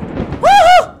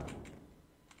 Woohoo!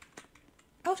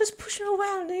 I was just pushing her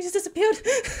around and he just disappeared.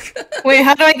 Wait,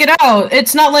 how do I get out?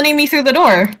 It's not letting me through the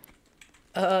door.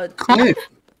 Click.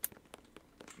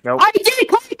 Nope. I did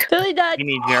click. Billy died. We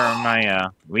need Jeremiah.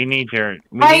 We need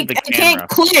I the camera. can't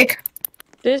click.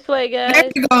 This way, There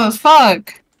guys. it goes.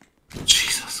 Fuck.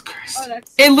 Jesus Christ. Oh,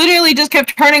 that's It literally just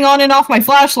kept turning on and off my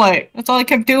flashlight. That's all I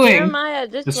kept doing. Jeremiah,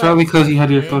 this It's way. probably because you had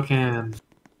your fucking.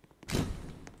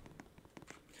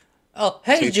 Oh,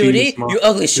 hey Two Judy, cheese, small you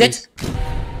ugly shit. cheese.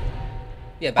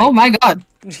 Yeah, bye. Oh my god.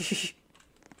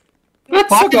 Let's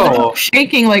Fuck, go. I'm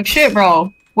shaking like shit,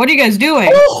 bro. What are you guys doing?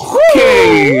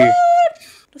 Okay.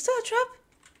 Was that a trap?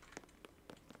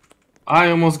 I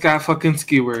almost got fucking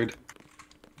skewered.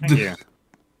 Thank you.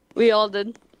 We all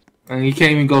did. And you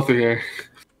can't even go through here.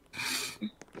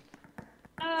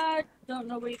 don't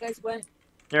know where you guys went.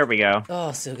 There we go.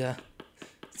 Oh, Suga.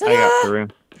 I got through.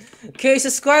 Okay,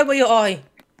 subscribe where you are.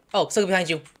 Oh, Suga behind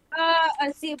you.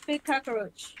 I see a big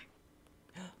cockroach.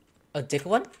 A dick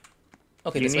one?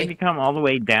 Okay, You this need way. to come all the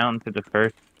way down to the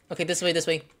first. Okay, this way, this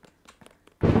way.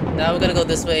 Now we're gonna go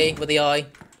this way with the eye.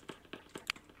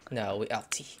 No, we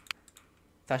out.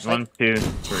 Flashlight. 1, 2,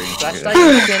 3. Flashlight.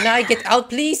 Can I get out,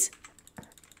 please?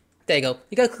 There you go.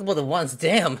 You gotta click more than once.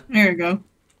 Damn. There you go.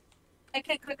 I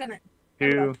can't click on it.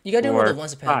 2, You gotta do more 4, than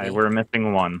once, apparently. 5. We're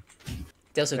missing 1.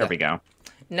 There's There we Suga. go.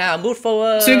 Now move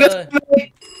forward. Suga.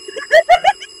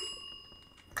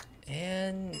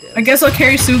 And. I guess I'll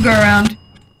carry Suga around.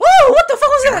 Whoa! What the fuck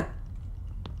was that?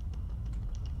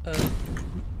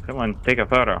 Come on, take a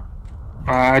photo.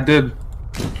 I did.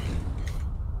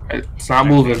 It's not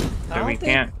moving. So we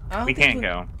can't go I don't think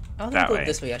that we'll way. go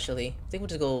this way actually. I think we'll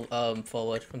just go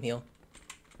forward from here.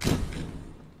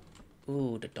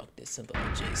 Ooh, the doctor symbol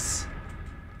edges.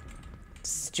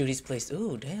 Judy's place.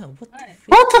 Ooh, damn. What the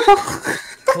What the hell?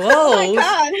 Whoa! Oh my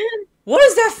god! What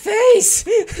is that face?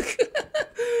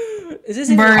 Is this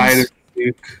even Birds.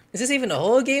 is this even a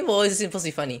horror game or is this supposed to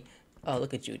be funny? Oh,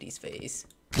 look at Judy's face.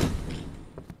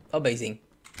 Amazing.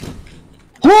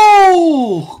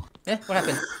 Whoa! Eh, what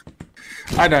happened?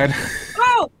 I died.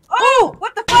 Oh! Oh!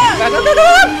 What the fuck? Back up, back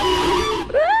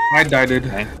up! I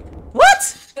died. What?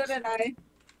 So did I.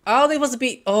 Oh, they supposed to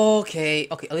be okay.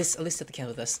 Okay, at least set the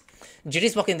camera with us.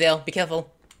 Judy's walking there. Be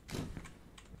careful.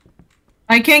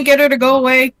 I can't get her to go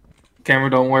away. Camera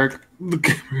don't work. The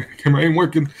camera ain't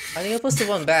working. I think I'm supposed to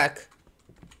run back.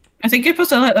 I think you're supposed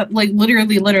to like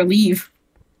literally let her leave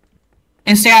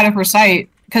and stay out of her sight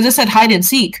because it said hide and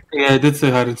seek. Yeah, I did say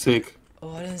hide and seek.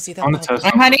 Oh, I didn't see that. On the part. test.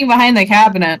 I'm hiding behind the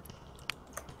cabinet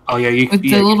Oh yeah, you with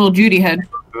the little Judy head.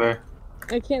 there.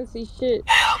 I can't see shit.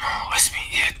 Hell no, it's me.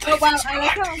 Oh wow, I like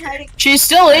how I'm hiding. She's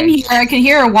still in here. I can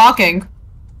hear her walking.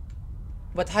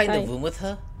 But hide in Hi. the room with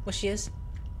her? What she is?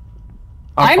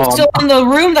 I'm still in the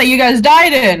room that you guys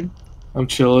died in. I'm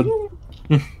chilling.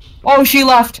 Oh, she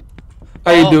left.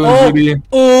 How you doing, Judy?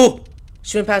 Oh!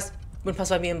 She went past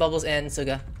by me and Bubbles and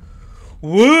Suga.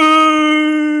 Woo!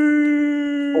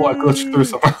 Oh, I glitched through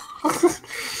somehow.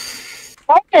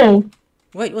 Oh.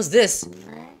 Wait, what's this?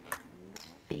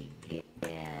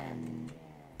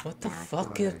 What the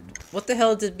fuck? What the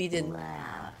hell did we do?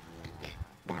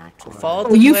 Follow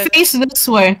Oh, the you red- face this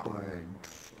way.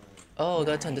 Oh,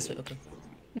 gotta turn this way. Okay.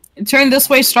 Turn this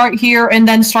way, start here, and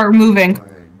then start moving.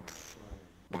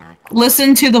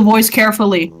 Listen to the voice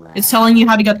carefully. It's telling you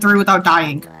how to get through without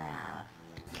dying.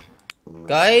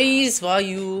 Guys,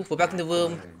 we're back in the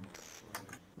room.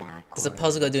 There's a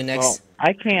puzzle gotta do next. Well,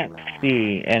 I can't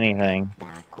see anything,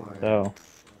 so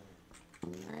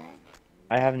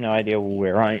I have no idea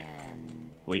where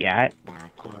we at.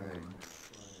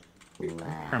 Where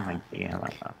am I being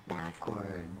like that?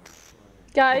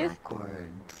 Guys,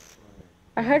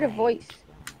 I heard a voice.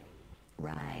 Go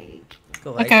right.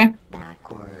 Okay.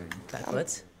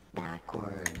 Backwards.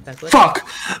 Backwards. Fuck!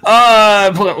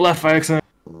 I put it left by accident.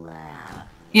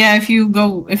 Yeah, if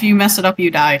you mess it up,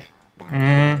 you die.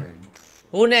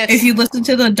 Who next? If you listen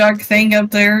to the dark thing up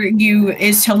there,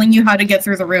 it's telling you how to get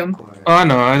through the room. Oh, I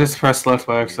know. I just pressed left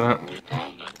by accident.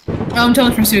 Oh, I'm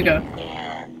telling for Suga.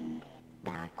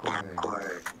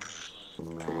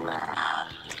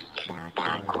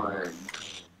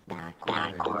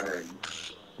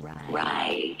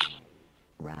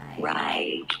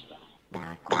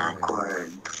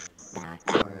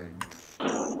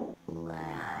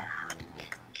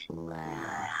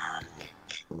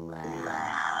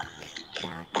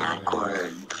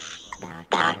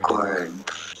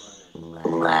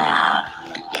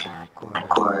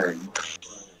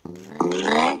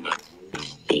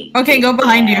 Okay, go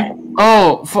behind you.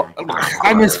 Oh,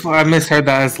 I misheard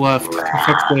that as left. For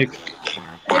fuck's sake.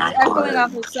 It's echoing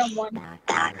off of someone.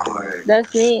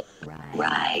 That's me.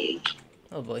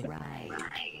 Oh boy.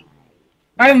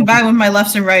 I'm bad with my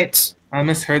lefts and rights. I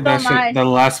misheard that So am I. shit. The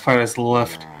last part is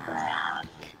left.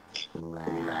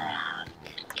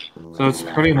 So it's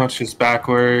pretty much just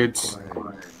backwards.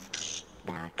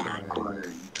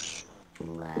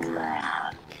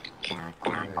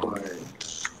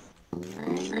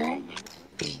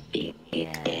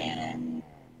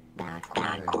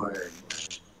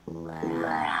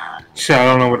 Shit, I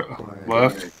don't know what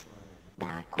left.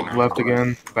 Left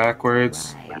again.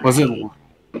 Backwards. Was it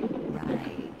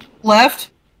Left?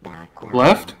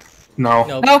 left? No.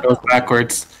 Nope. Nope. It was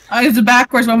backwards. It's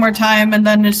backwards one more time, and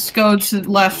then just go to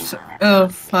left. Oh,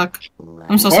 fuck.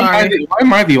 I'm so sorry. Why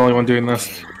am I the only one doing this?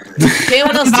 Can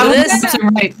anyone else I'm bad do with my this? lefts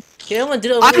and right. Can anyone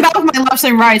do it? I'm bad with my lefts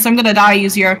and rights. I'm gonna die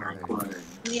easier.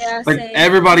 Yeah, Like same.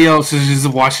 everybody else is just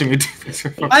watching me do this.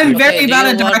 I'm Okay, very do bad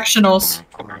you at want- directionals.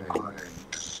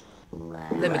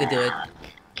 Let me go do it.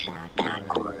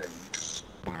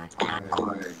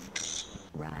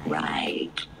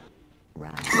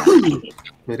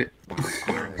 Did it.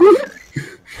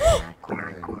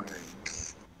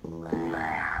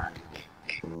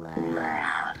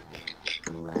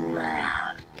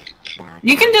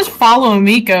 You can just follow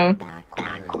Miko.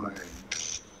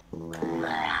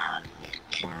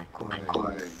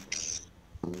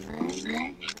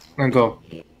 And go.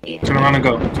 Turn around and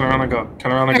go. Turn around and go.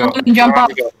 Turn around and go. Everyone jump Turn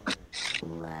around up. and go.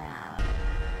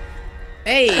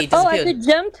 Hey, it Oh, I disappeared. could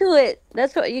jump to it.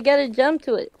 That's what you gotta jump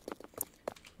to it.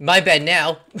 My bad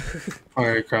now.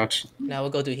 Alright, crouch. Now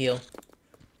we'll go to heal.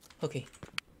 Okay.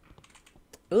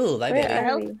 Ooh,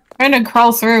 library. Trying to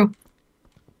crawl through.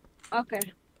 Okay.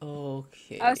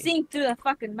 Okay. I was seeing through the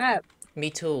fucking map. Me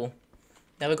too.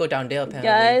 Now we go down there apparently.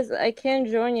 Guys, I can't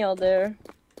join y'all there.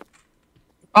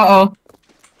 Uh-oh.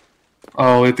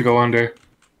 Oh, we have to go under.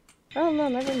 Oh no,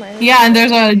 never mind. Yeah, and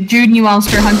there's a Judy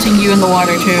monster hunting you in the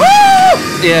water too.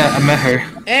 Yeah, I met her.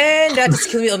 And that just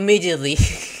killed me immediately.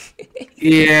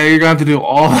 Yeah, you're going to have to do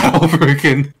all that over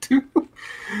again, too.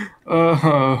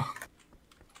 I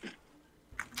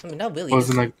mean, not really.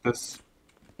 Wasn't like this.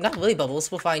 Not really,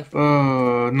 Bubbles. We're fine.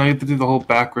 No, you have to do the whole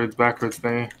backwards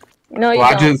thing. No, you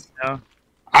Well, don't.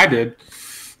 I did.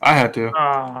 I had to.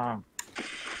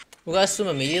 We gotta swim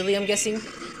immediately, I'm guessing.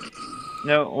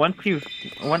 No, once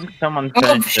someone Oh,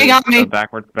 finishes she got me. the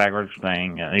backwards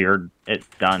thing, it's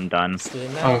done.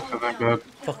 Swim now. Oh, thank God.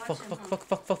 Fuck.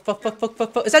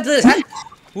 Is that the hat?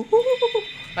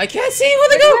 I can't see where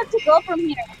to go. I have to go from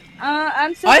here.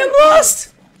 I'm so. I am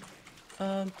lost.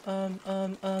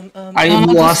 I am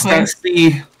lost at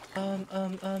sea.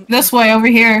 This way, over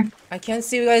here. I can't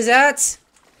see where you guys at.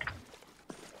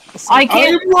 I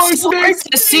can't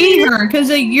to see her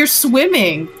because you're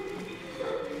swimming.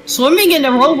 Swimming in the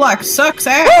Roblox sucks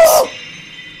ass.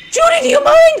 Judy, do you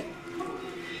mind?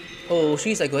 Oh,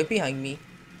 she's like right behind me.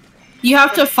 You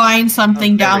have to find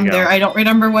something down we go. there. I don't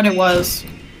remember what it was.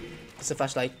 It's a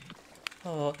flashlight.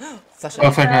 Oh, flashlight.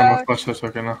 Oh, thank God, my flashlight's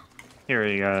working now. Here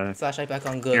we go. Flashlight back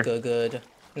on. Good.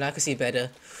 Now I can see better.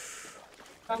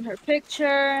 On her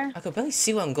picture. I can barely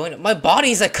see where I'm going. My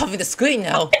body's like covering the screen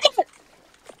now.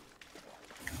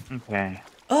 Okay.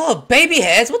 Oh, baby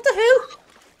heads! What the hell?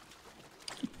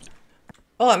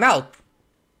 Oh, I'm out.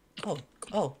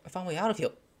 Oh, I found a way out of here.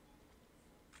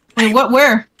 Wait, what?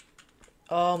 Where?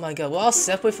 Oh my God, we're all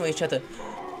separate from each other.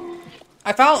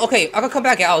 I found. Okay, I can come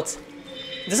back out.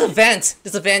 There's a vent.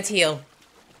 Here.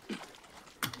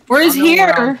 Where's I don't know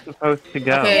where I'm here? supposed to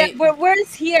go. Okay. Yeah,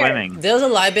 where's here? Swimming. There's a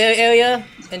library area,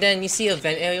 and then you see a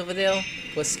vent area over there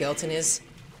where skeleton is.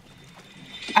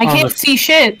 I can't see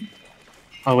shit.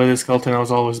 Oh, wait, the skeleton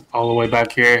was always all the way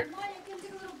back here.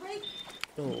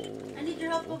 Oh. I need your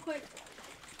help real quick.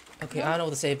 Okay, I don't know what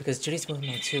to say because Judy's moving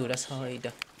on too. That's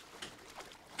hard.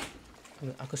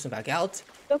 I'll go swim back out.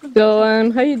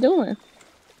 So, how you doing?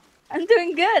 I'm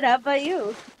doing good. How about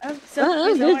you? I'm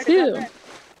I'm good too.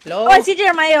 Hello? Oh, I see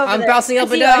Jeremiah over I'm there. bouncing up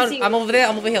I see and you, I down. see you. I'm over there.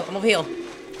 I'm over here.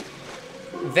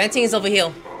 Venting is over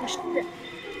here.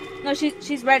 No,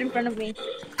 she's right in front of me.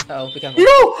 Uh oh, be careful.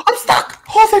 No! I'm stuck!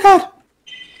 Oh, thank God!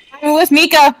 I'm with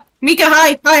Mika. Mika,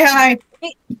 hi.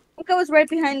 Mika was right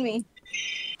behind me.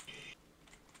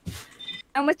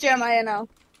 I'm with Jeremiah now.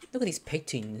 Look at these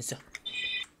paintings.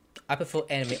 I prefer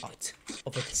anime art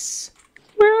over this.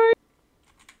 Where are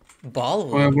you?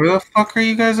 Ballroom. Wait, where the fuck are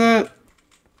you guys at?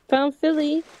 Found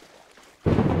Philly.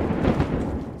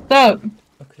 What's up?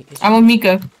 Okay, I'm with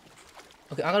Mika.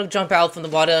 okay, I'm gonna jump out from the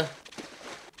water.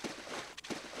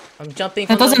 I'm jumping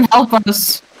That from doesn't help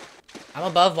us. I'm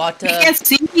above water. I can't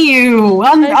see you.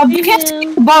 You can't see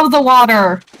him. above the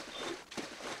water.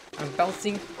 I'm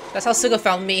bouncing. That's how Suga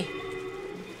found me.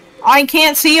 I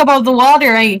can't see above the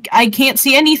water. I can't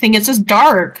see anything. It's just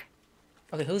dark.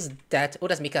 Okay, who's that? Oh,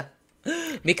 that's Mika.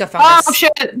 Mika found us. Oh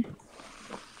shit!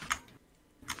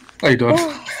 How you doing?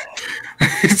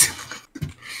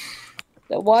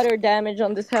 The water damage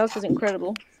on this house is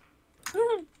incredible.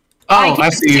 Oh, I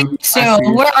see you. So,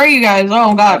 where are you guys?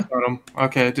 Oh god.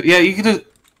 Okay, yeah, you can just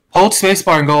hold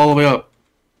spacebar and go all the way up.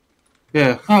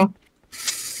 Yeah. Oh.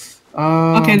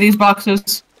 Okay, these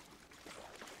boxes.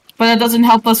 But that doesn't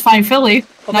help us find Philly.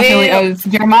 Not Philly,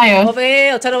 Jeremiah. Over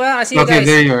here, turn around, I see you Okay, guys.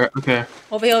 there you are. Okay.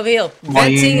 Over here.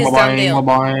 Venting is down there.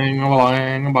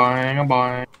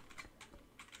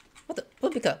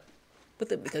 Where'd Mika? Where'd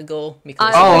the Mika go? Mika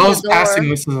was I was passing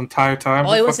this entire time.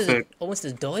 Oh, he went to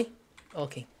the door?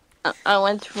 Okay. I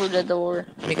went through the door.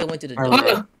 Mika went to the Alright.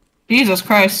 door. Jesus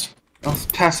Christ. I was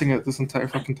passing it this entire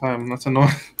fucking time. That's annoying.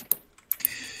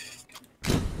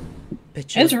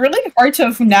 It's really hard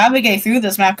to navigate through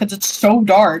this map because it's so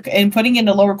dark, and putting in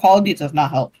the lower quality does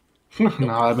not help. No,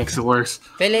 that makes it worse.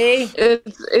 Philly!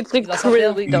 It's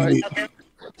incredibly dark.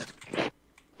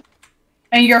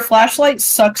 And your flashlight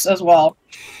sucks as well.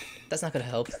 That's not gonna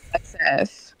help.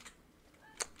 Yes.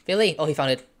 Philly! Oh, he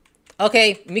found it.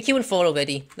 Okay, Mickey went forward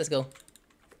already. Let's go.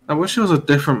 I wish it was a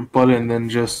different button than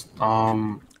just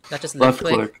Not just left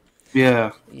click.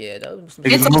 Yeah. Yeah, that was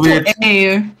It's also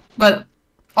A, but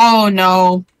oh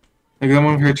no. Like I'm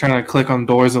over here trying to click on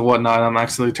doors and whatnot, and I'm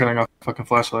actually turning off the fucking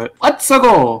flashlight. Let's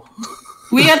go!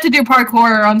 We have to do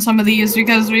parkour on some of these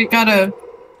because we gotta.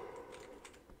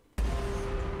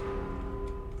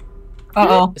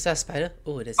 Uh-oh. Is that a spider?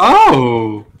 Oh, it is.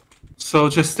 Oh! So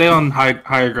just stay on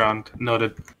higher ground.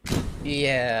 Noted.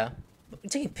 Yeah. You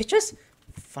taking pictures?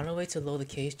 Find a way to load the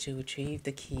case to retrieve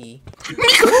the key.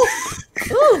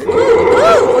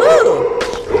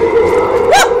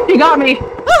 He got me.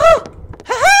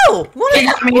 How? He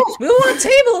got me. We were on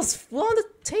tables. We're on the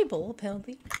table,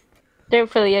 apparently.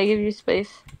 Thankfully, I give you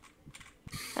space.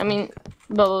 I mean,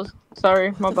 Bubbles.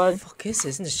 Sorry, my What bad. the fuck is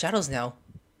this? In the shadows now.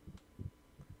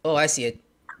 Oh, I see it.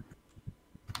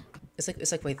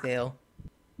 It's like right there.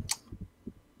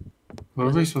 Where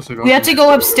are we supposed to go? We have to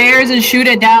go upstairs and shoot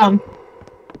it down.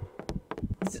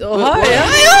 Oh, hi!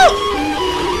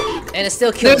 And it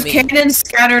still killed There's me. cannons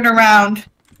scattered around.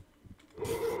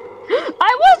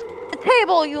 I was at the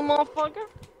table, you motherfucker.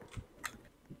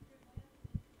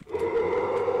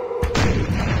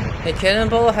 A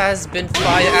cannonball has been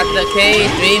fired at the cage.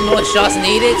 3 more shots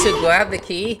needed to grab the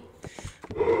key.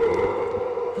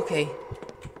 Okay.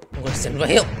 I'm gonna stand right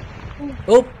here.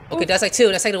 Oh, okay, that's like 2.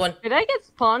 That's like the one. Did I get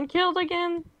spawn killed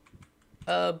again?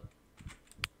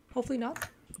 Hopefully not.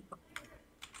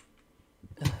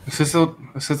 Is it still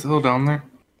down there?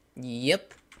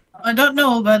 Yep. I don't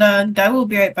know, but I will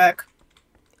be right back.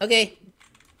 Okay.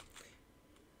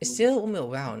 It's still only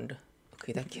around.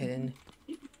 Okay, that cannon.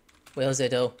 Where is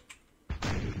it though?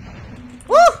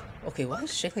 Woo! Okay, why does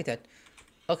it shake like that?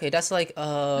 Okay, that's like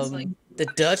the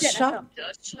Dutch shot.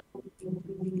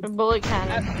 A bullet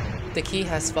cannon. The key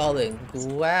has fallen.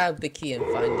 Grab the key and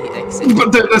find the exit.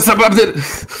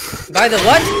 By the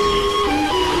what?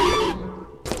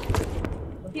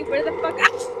 Hey, where the fuck?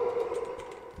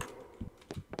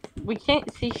 We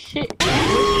can't see shit.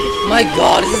 My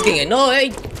god, this is getting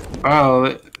annoying.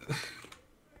 Oh.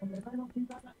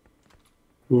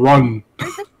 Run.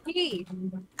 Where's the key?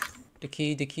 The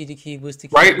key, where's the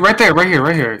key? Right there, right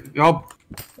here. Y'all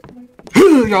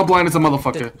blind as a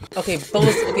motherfucker. Okay,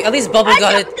 Bubbles, okay, at least Bubble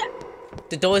got it.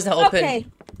 The door is now open. Okay.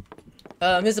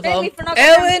 Here's the Thank bomb. you for not-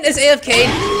 Aaron is AFK.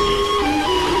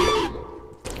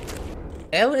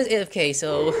 Aaron is AFK,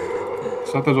 so...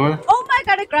 Shut the door. Oh my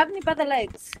god, it grabbed me by the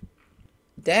legs.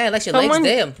 Damn, like your Someone-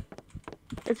 legs, damn.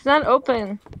 It's not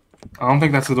open. I don't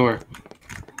think that's the door.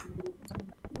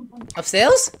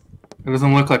 Upstairs? It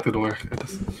doesn't look like the door.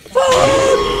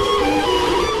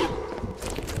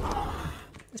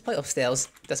 It's probably upstairs.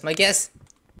 That's my guess.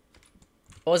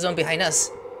 Or is one behind us?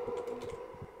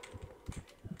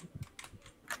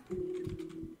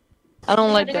 I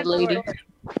don't like that lady.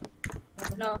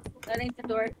 No, that ain't the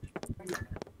door.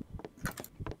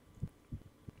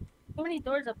 So many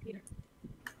doors up here.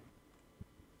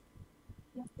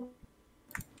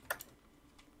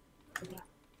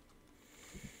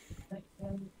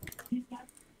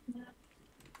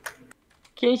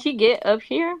 Can she get up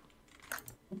here?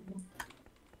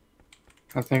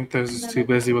 I think they're just too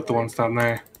busy with the ones down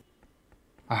there.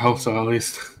 I hope so, at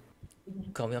least.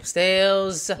 Call me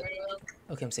upstairs.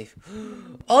 Okay, I'm safe.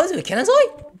 Oh, is it a cannon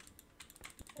toy?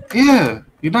 Yeah,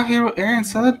 you not hear what Aaron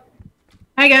said?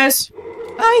 Hi guys.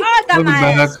 Hi. Look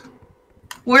back.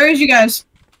 Where is you guys?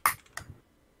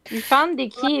 We found the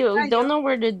key, but we don't know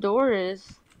where the door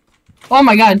is. Oh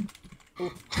my god.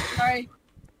 Sorry.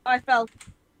 Oh, I fell.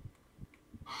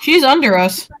 She's under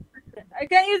us. I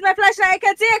can't use my flashlight. I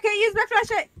can't see. I can't use my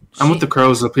flashlight. I'm with the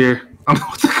crows up here. I'm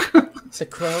with the crows. The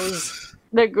crows.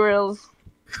 The grills.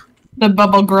 The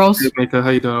bubble girls. Hey, Mika, how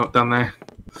you doing down there?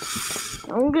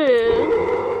 I'm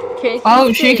good. Can you Oh,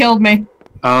 see she it? killed me.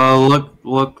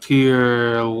 Look to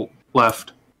your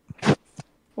left.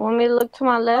 Want me to look to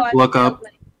my left? Look up.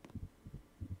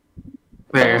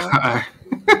 There. Hi.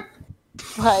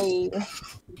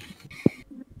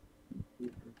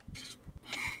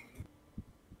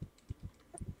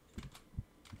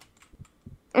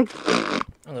 I'm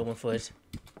gonna one for it.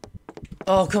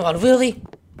 Oh, come on, really?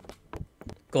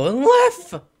 Going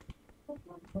left!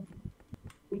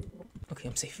 Okay,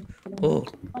 I'm safe. Oh.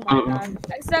 Oh my god.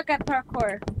 I suck at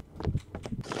parkour.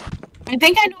 I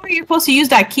think I know where you're supposed to use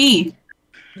that key.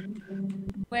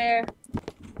 Where?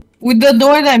 With the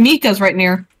door that Mika's right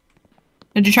near.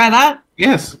 Did you try that?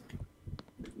 Yes.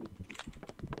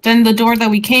 Then the door that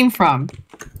we came from.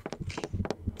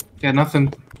 Yeah,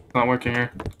 nothing. Not working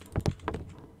here.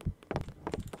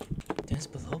 That's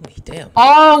below me, damn.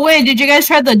 Oh, wait, did you guys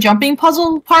try the jumping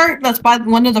puzzle part that's by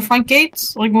one of the front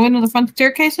gates? Like one of the front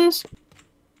staircases?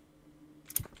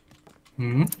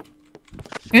 Hmm.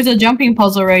 There's a jumping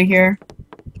puzzle right here.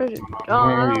 Where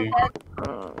are you?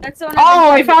 That's the one.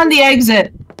 Oh, I found the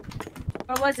exit.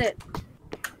 What was it?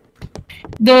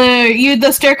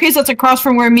 The staircase that's across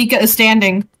from where Mika is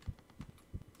standing.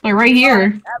 Like right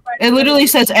here. It literally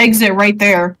says exit right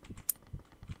there.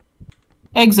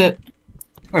 Exit.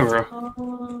 Hey, bro.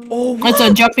 Oh, It's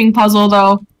a jumping puzzle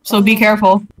though. So be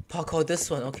careful. Parkour this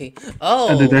one, okay. I did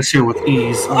Oh! that shit with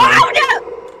ease. Oh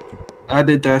no! I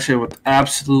did that shit with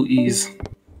absolute ease.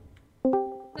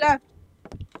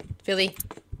 Philly.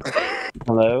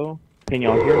 Hello? Can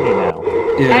y'all hear me now?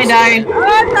 Yes. I died.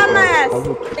 Oh, it's on my ass!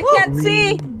 I can't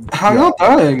see! How y'all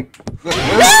dying?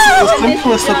 That's the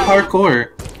simplest of parkour.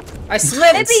 I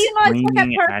slipped! Maybe you know I suck at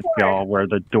Screaming at parkour. y'all where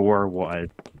the door was,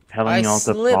 telling I y'all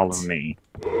to slipped. follow me.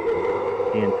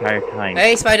 The entire time.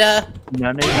 Hey, Spider!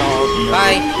 None of y'all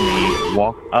Bye. noticed me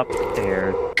walk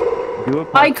upstairs, do a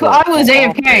I parkour, was fall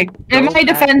AFK. off, In go my back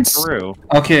defense. through.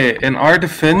 Okay, in our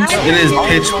defense, it is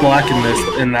pitch black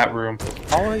in that room.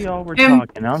 All of y'all were In-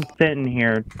 talking. I'm sitting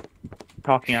here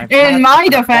talking. In my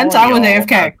defense, I was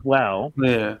AFK. Well,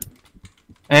 Yeah.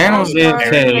 And I was I'm sorry,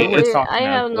 AFK. We're It's talking I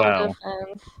have as no well.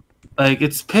 defense. like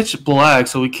it's pitch black,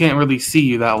 so we can't really see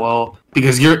you that well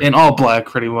because you're in all black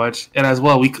pretty much. And as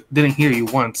well, we didn't hear you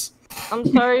once. I'm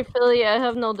sorry, Philly. I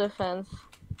have no defense.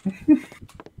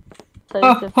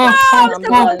 Bags.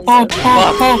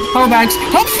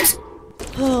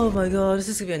 Oh my god, this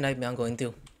is gonna be a nightmare I'm going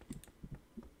through.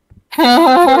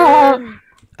 I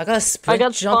gotta I sprint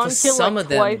got jump for spawn killed some like of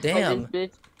them, twice by damn.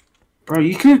 this bitch. Bro,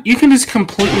 you can just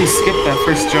completely skip that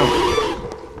first jump.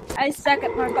 I suck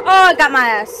at parkour. Oh, I got my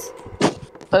ass.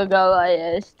 I got my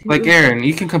ass too. Like Aaron,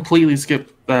 you can completely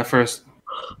skip that first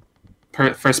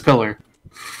pillar.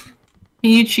 Can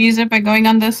you cheese it by going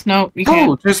on this? No, you can't.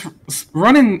 No, just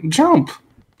run and jump.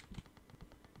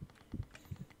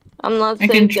 I'm not I saying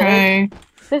can try.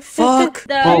 Fuck!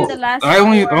 The last I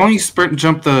only four. sprint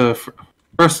jumped the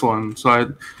first one, so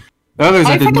the others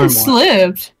I I did fucking normal.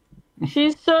 slipped.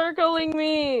 She's circling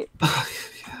me.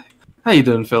 How you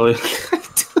doing, Philly?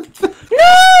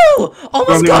 No! Almost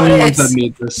We're the got only ones that it!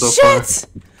 need this so far. Shit!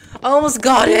 Almost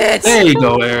got it! There you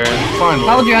go, Aaron. Finally.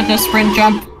 How would you have to sprint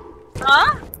jump?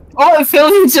 Huh? Oh,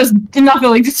 Philly's just not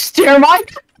Philly, just Jeremiah.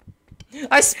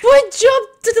 I sprint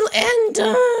jumped to the end!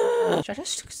 Should I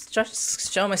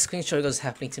just show my screen share what's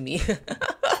happening to me?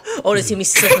 Or to see me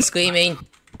slip and screaming.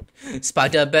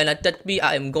 Spider better not touch me,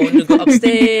 I am going to go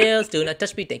upstairs. Do not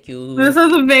touch me, thank you. This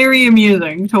is very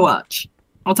amusing to watch.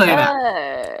 I'll tell you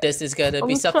that. This is gonna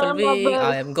be I'm something trying my me. best.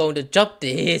 I am going to jump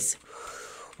this.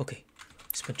 Okay.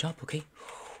 Sprint jump, okay?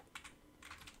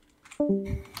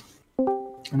 You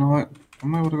know what?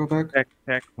 I'm able to go back. Check,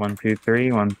 check. 1, 2,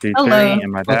 3. 1, 2, 3. Hello.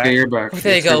 Am I back? Okay, you're back. Oh,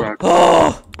 there you Yes, you're go. back.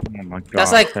 Oh! Oh my god.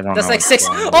 That's I don't know like what's 6.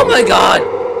 going on. Oh my god!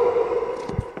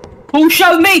 Who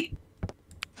shoved me?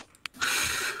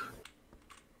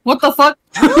 What the fuck?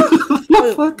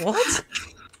 Wait, what?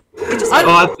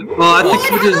 I think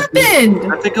What you just.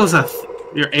 happened? I think it was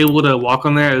you're able to walk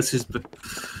on there. It's just.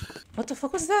 What the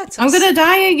fuck was that? I'm gonna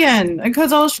die again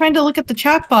because I was trying to look at the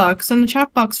chat box and the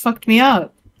chat box fucked me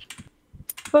up.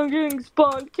 I'm getting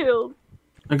spawn killed.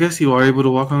 I guess you are able to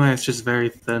walk on there. It's just very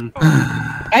thin.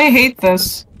 I hate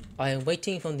this. I am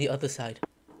waiting from the other side.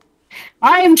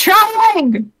 I am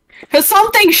trying! Cause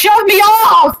something shoved me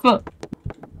off!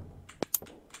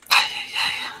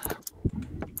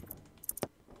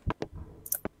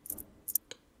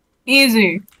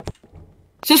 Easy.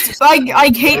 Just,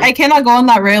 I cannot go on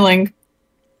that railing.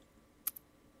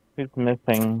 Who's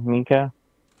missing? Mika?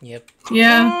 Yep.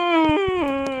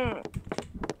 Yeah.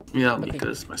 Yeah,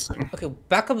 Mika's missing. Okay,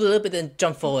 back up a little bit and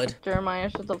jump forward. Jeremiah,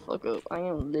 shut the fuck up. I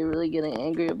am literally getting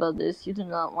angry about this. You do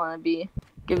not want to be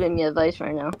giving me advice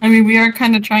right now. I mean, we are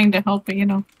kind of trying to help, but you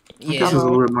know. This Yeah. is a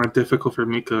little bit more difficult for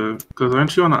Mika. Because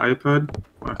aren't you on an iPad?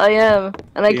 I am,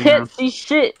 and I Yeah. can't see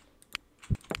shit.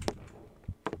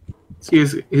 It's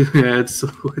easy. Yeah,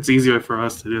 it's easier for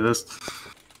us to do this.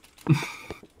 I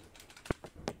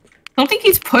don't think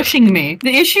he's pushing me.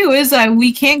 The issue is that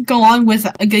we can't go on with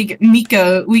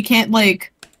Mika. We can't,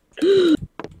 like... Oh,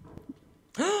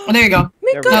 there you go.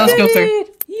 Mika Now let's go did through.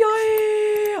 it!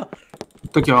 Yeah!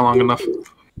 Took y'all long enough.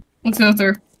 Let's go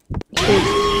through.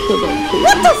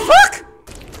 What the fuck?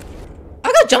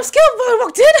 I got jump scare when I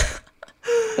walked in!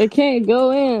 I can't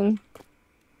go in.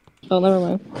 Oh, never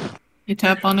mind. You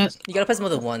tap on it. You gotta press more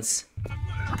than once.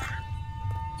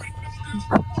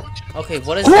 Okay,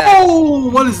 what is that? Oh,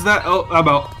 what is that? Oh, I'm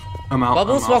out. I'm out.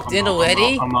 Bubbles I'm out, walked I'm in out,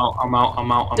 already? I'm out. I'm out. I'm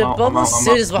out. I'm The out. Bubbles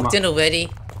just walked in already.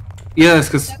 Yes,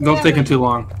 because don't take him too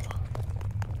long.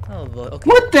 Oh boy, okay.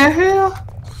 What the hell?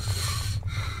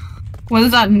 What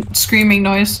is that screaming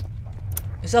noise?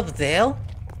 It's up there?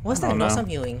 What's that don't noise know. I'm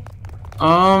hearing?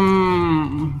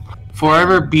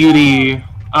 Forever Beauty.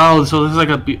 Oh, so this is like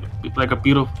a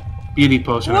beauty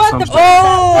potion or What something. the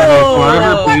fuck? Forever What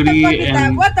the fuck Beauty is that?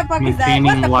 and What the fuck is that? maintaining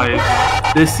What the fuck life. is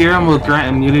that? This serum will grant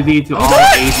immunity to all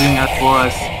aging as well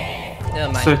as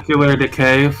Never mind. circular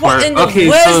decay. What in the Okay,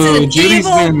 where's so the Judy's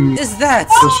evil been is that?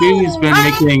 so she's been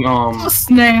making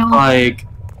Snail. like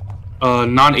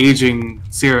non-aging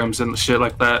serums and shit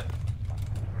like that.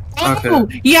 Okay. Oh,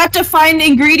 you have to find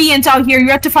ingredients out here. You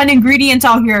have to find ingredients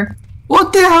out here.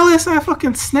 What the hell is that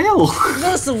fucking snail?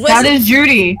 That is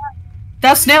Judy.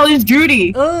 That snail is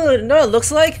Judy. Oh, no, it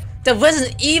looks like the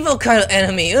Resident Evil kind of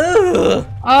enemy. Ugh.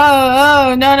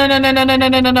 Oh,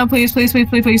 no, please. Is it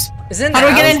in the How do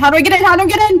I get house? in? How do I get in? How do I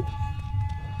get in?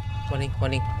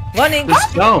 Running.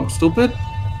 Just jump, stupid.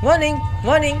 Running.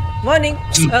 Were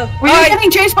you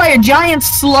getting chased by a giant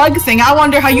slug thing? I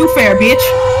wonder how you fare, bitch.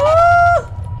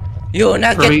 You'll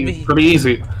not get me. Pretty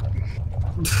easy.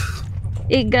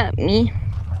 It got me.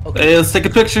 Okay. Hey, let's take a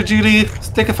picture, Judy. Let's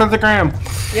take a for the gram.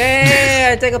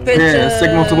 Yeah, take a picture. Yeah, let's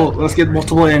take multiple. Let's get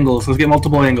multiple angles.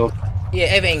 Yeah,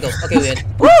 every angle. Okay, we in.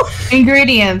 Woo!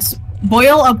 Ingredients.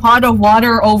 Boil a pot of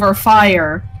water over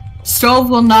fire. Stove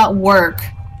will not work.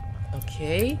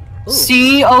 Okay. Ooh.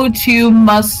 CO2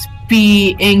 must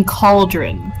be in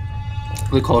cauldron.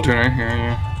 The cauldron right here,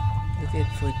 yeah.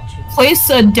 Place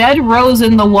a dead rose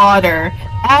in the water.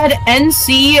 Add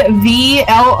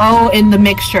NCVLO in the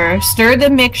mixture. Stir the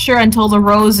mixture until the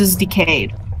rose is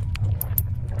decayed.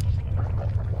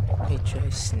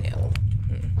 Snail.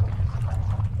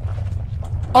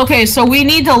 Okay, so we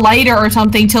need a lighter or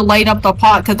something to light up the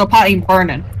pot, because the pot ain't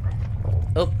burning.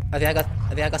 Oh, I think I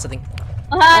got something.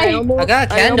 Hi. I got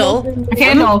a candle. A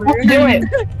candle. Do it.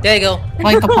 There you go.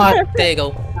 Light the pot. There you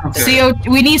go. Okay.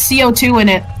 We need CO2 in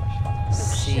it.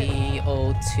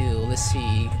 CO2. Let's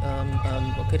see.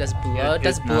 Okay, that's blood.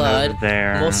 That's There's none blood. over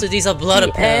there. Most of these are blood,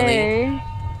 apparently.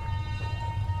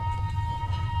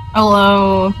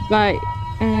 Hello. Right.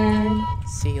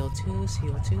 CO2.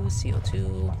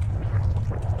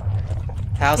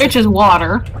 How's Which is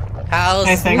water. how's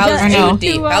I think. how's I know.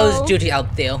 Judy? How's Judy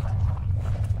out there?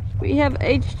 We have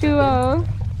H2O.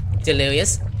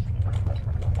 Delirious.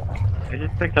 I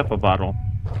just picked up a bottle.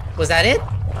 Was that it?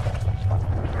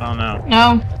 Oh no.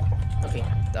 No. Okay.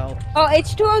 Oh. Oh,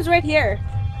 H2O is right here.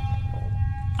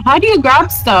 How do you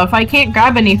grab stuff? I can't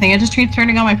grab anything. I just keep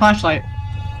turning on my flashlight.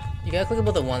 You gotta click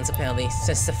about the ones apparently,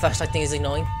 since the flashlight thing is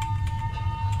annoying.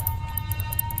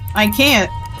 I can't.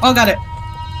 Oh, got it.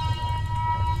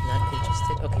 Not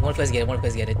interested. Okay, one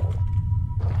place get it.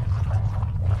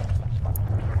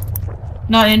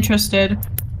 Not interested.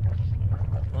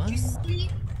 What? I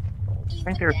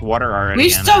think there's water already We in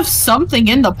stuffed something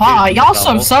in the pot. Y'all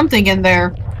stuffed something in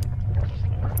there.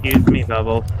 Excuse me,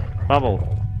 Bubble. Bubble.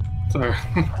 Sorry.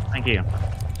 Thank you.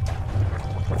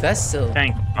 Vessel.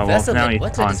 Thanks, Bubble. Vessel, Now he's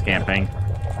what's spawn this? camping.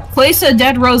 Place a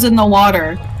dead rose in the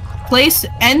water. Place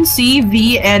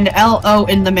NCV and LO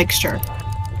in the mixture.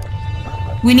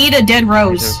 We need a dead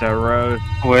rose. There's a rose.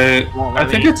 Wait, Won't I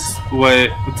let think me- it's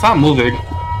not moving.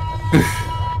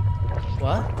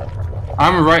 What?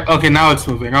 I'm right. Okay, now it's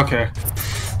moving. Okay.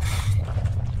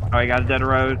 Oh, I got a dead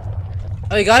rose.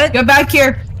 Oh, you got it? Get back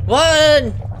here.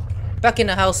 One! Back in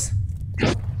the house.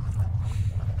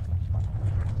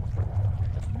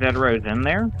 Dead rose in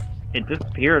there? It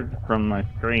disappeared from my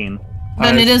screen.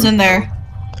 Then it is in there.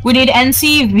 We need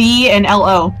NCV and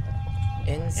LO.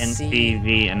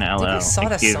 NCV and I think LO. I saw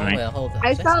that Excuse me. somewhere. Hold on.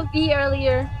 I saw V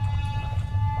earlier.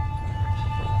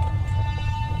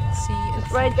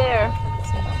 It's Right there.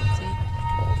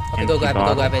 Okay, go grab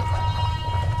it.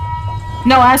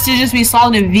 No, it has to just be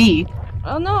solid in V.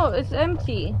 Oh no, it's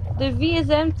empty. The V is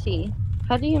empty.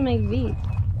 How do you make V?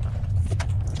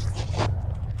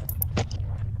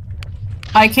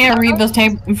 I can't read the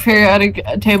periodic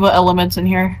table elements in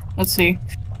here. Let's see.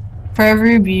 For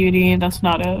every beauty, that's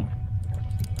not it.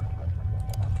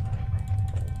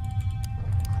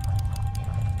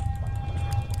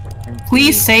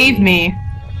 Please save me.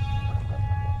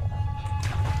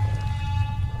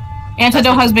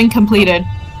 Antidote has been completed.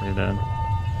 You're dead.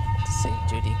 Save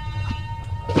Judy.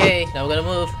 Okay, now we're gonna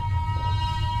move.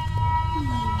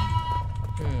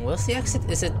 What's the exit?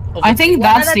 Is it over I think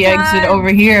that's the exit over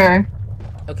here.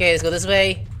 Okay, let's go this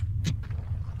way.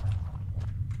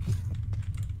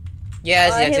 Yeah,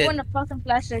 it's the I hate exit. when the fucking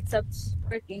flashlight stops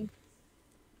working.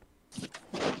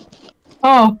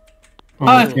 Oh.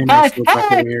 Okay, Hi.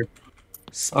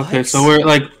 Okay, so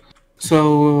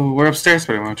we're upstairs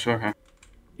pretty much. Okay.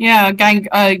 Yeah, gang.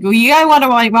 You guys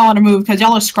might want to move because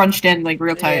y'all are scrunched in like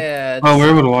real tight. Yeah. Oh, we're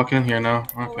able to walk in here now.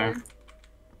 Okay.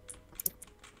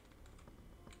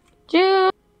 Judy,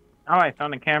 Oh, I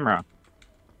found a camera.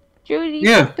 Judy,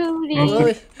 Yeah. Judy.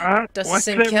 Really? That's the What's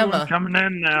same everyone camera. coming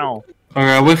in now?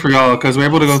 Okay, I'll wait for y'all because we're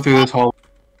able to go through this hall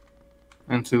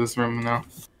into this room now.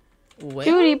 Wait.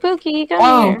 Judy, Pookie, come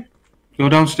Oh. here. Go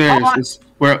downstairs. Oh,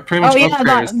 We're pretty much Oh yeah,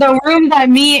 upstairs. the room that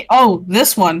me. Oh,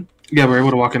 this one. Yeah, we're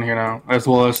able to walk in here now, as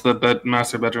well as the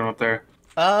master bedroom up there.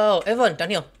 Oh, everyone,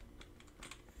 down here.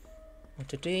 1,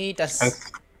 2, 3, that's...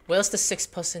 Where's the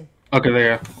 6th person? Okay,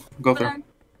 there you go. Go through. I'm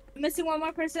missing one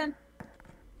more person.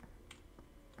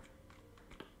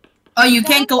 Oh, you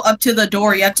can't go up to the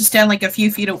door. You have to stand like a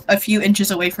few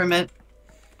inches away from it.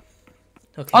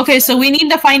 Okay, so we need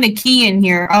to find a key in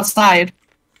here outside.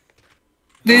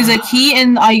 There's a key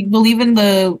in, I believe, in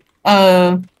the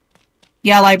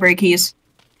library keys.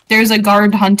 There's a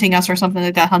guard hunting us or something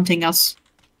like that, hunting us.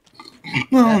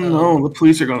 Oh no, the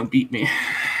police are gonna beat me.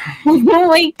 Oh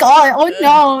my god! Oh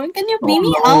no! Can you beat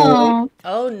me up?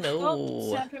 Oh no!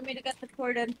 Oh, it's time for me to get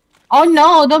deported. Oh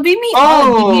no! Don't beat me up,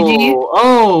 BBG.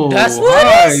 Oh, that's what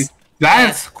it is.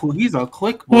 That's cool. He's a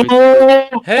click boy.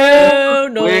 Hell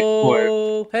no! Click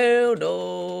boy. Hell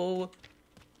no!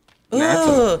 That's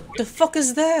Ugh, the fuck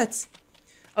is that?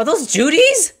 Are those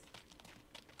Judy's?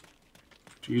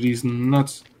 Judy's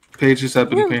nuts. Pages have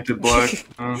been painted black.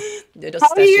 How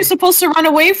are you supposed to run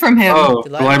away from him? Oh, the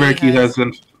library key has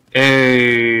been.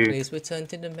 Hey. Please return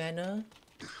to the manor.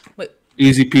 Wait.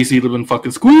 Easy peasy living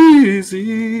fucking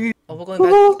squeezy. Oh, we're going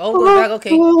back. Oh, we're going back.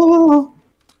 Okay.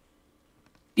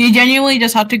 You genuinely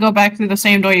just have to go back through the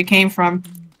same door you came from.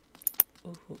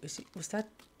 Oh, was that?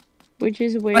 Which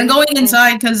is where I'm going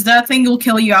inside because that thing will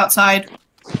kill you outside.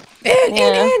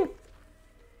 In!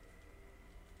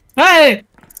 Hey!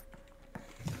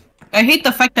 I hate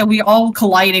the fact that we all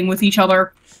colliding with each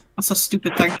other. That's a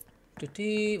stupid thing.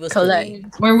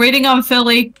 We're waiting on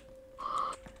Philly.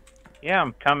 Yeah,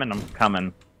 I'm coming.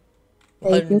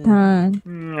 Take your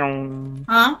time.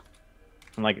 Huh?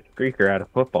 I'm like a streaker at a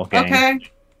football game. Okay.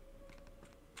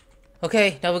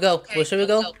 Okay, now we go. Where should we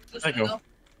go? I go.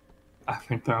 I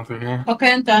think down through here.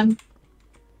 Okay, I'm done.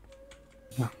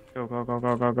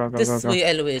 Go. This way,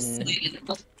 Elwin.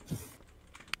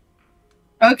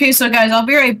 Okay, so guys, I'll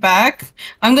be right back.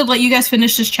 I'm gonna let you guys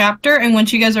finish this chapter, and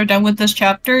once you guys are done with this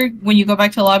chapter, when you go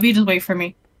back to the lobby, just wait for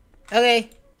me.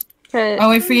 Okay. I'll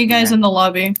wait for you guys in the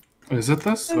lobby. Is it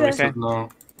this? Or is it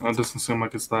no? It doesn't seem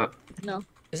like it's that. No.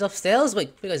 It's upstairs?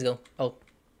 Wait, where you guys go? Oh.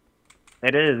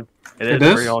 It is. It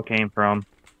is where y'all came from.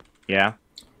 Yeah.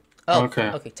 Oh, okay.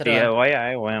 Okay, the way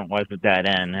I went was a dead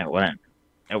end. It wouldn't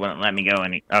let me go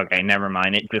any. Okay, never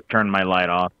mind. It just turned my light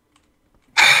off.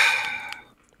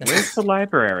 Where's the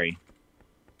library?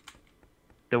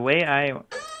 The way I...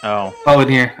 Oh. Oh, in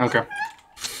here. Okay.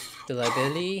 The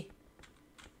library.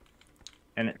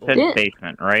 And it said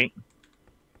basement, right?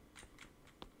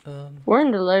 We're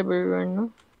in the library right now.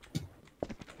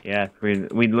 Yes, we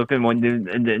look at one...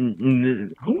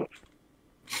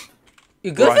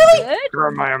 You good, Philly?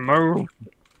 Jeremiah, move!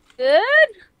 Good?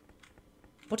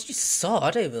 What did you saw?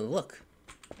 I didn't even look.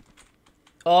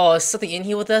 Oh, is something in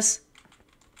here with us?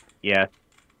 Yes.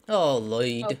 Oh,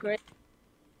 Lloyd. Oh, great.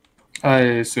 I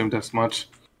assumed as much.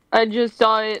 I just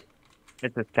saw it.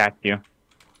 It's a statue.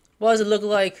 What does it look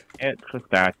like? It's a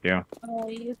statue. Oh,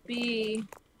 yippee.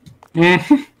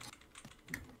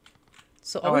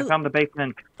 So Oh, I found the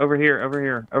basement. Over here.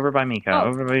 Over by Mika. Oh.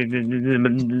 Over by...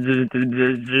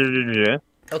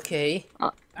 Okay.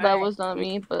 That was not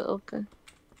me, but okay.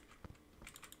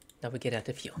 Now we get out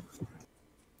of here.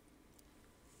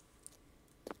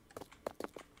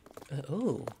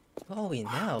 Oh, where are we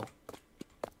now?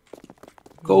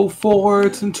 Go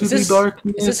forwards into the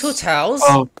darkness. Is this hotels?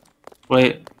 Oh,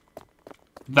 wait.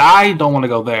 I don't want to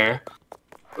go there.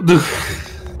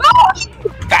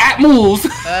 That moves!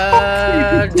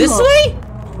 This way?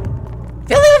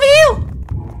 Philly, over here!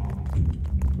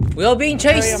 We are being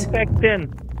chased! I'm backed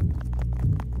in.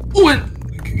 Ooh,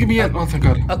 give me in. Oh, thank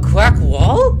God. A crack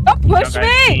wall? Don't push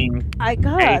Okay, me! I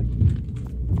got. Hey.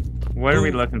 What are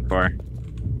we looking for?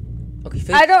 Okay,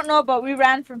 Philly. I don't know, but we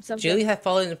ran from something. Julie had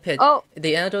fallen in the pit. Oh.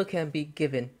 The antidote can be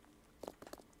given.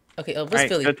 Okay, where's Alright,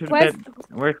 Philly? go to the Where's- pit.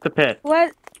 Where's the pit?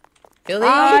 What? Philly?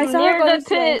 I saw her Near go the this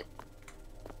way. pit.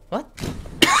 What?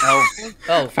 Oh,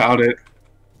 Oh, Found it.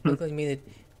 look like me. That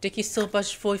thank you so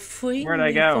much for freeing Where'd I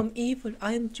me go? from evil.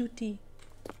 I am Judy.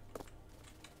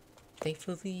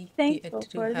 Thankfully, Thankful the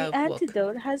for the have worked.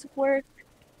 antidote has worked.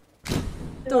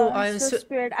 Though I am so...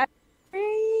 spirit. I'm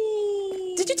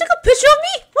free. Did you take a picture of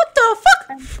me? What the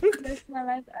fuck? That's my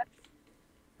life.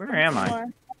 where am I? More.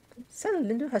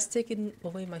 Cylinder has taken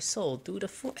away my soul due to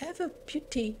forever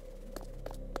beauty.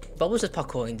 Bubbles just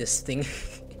parkouring this thing.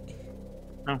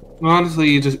 Honestly,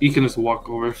 you can just walk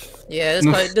over. Yeah,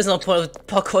 there's no point of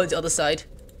parkouring the other side.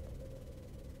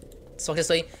 So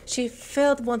obviously, she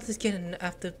failed once again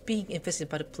after being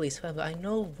investigated by the police. However, I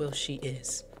know where she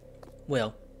is.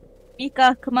 Well,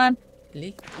 Mika, come on.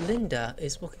 Linda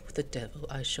is working with the devil.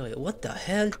 I show you. What the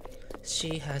hell?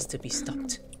 She has to be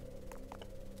stopped.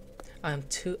 I'm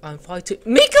far too.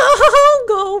 Mika,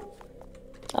 go!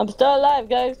 I'm still alive,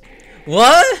 guys.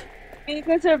 What?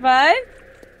 Mika survived?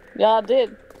 Yeah, I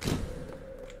did.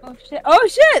 Oh shit! Oh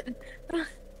shit!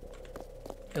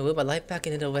 And with my life back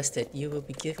and arrested, you will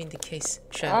be giving the case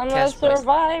I'm a cash prize.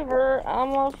 survivor.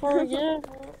 I'm a forgiver.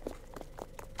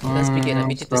 Let's begin. I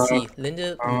need you to see.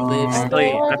 Linda lives.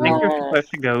 Actually, I think you're supposed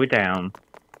to go down.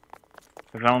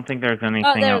 Because I don't think there's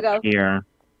anything there we else go. here.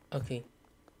 Okay.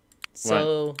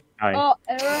 So, Hi. Oh,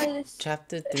 error is...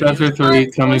 chapter 3. Chapter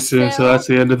 3 coming soon, so that's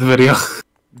the end of the video.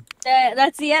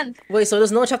 That's the end. Wait, so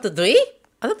there's no chapter 3?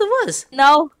 I thought there was.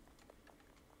 No.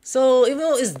 So, even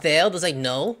though it's there, there's like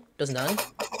no? There's none?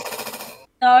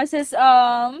 No, it says,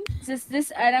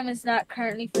 this item is not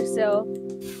currently for sale.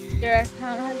 Your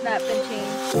account has not been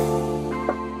changed.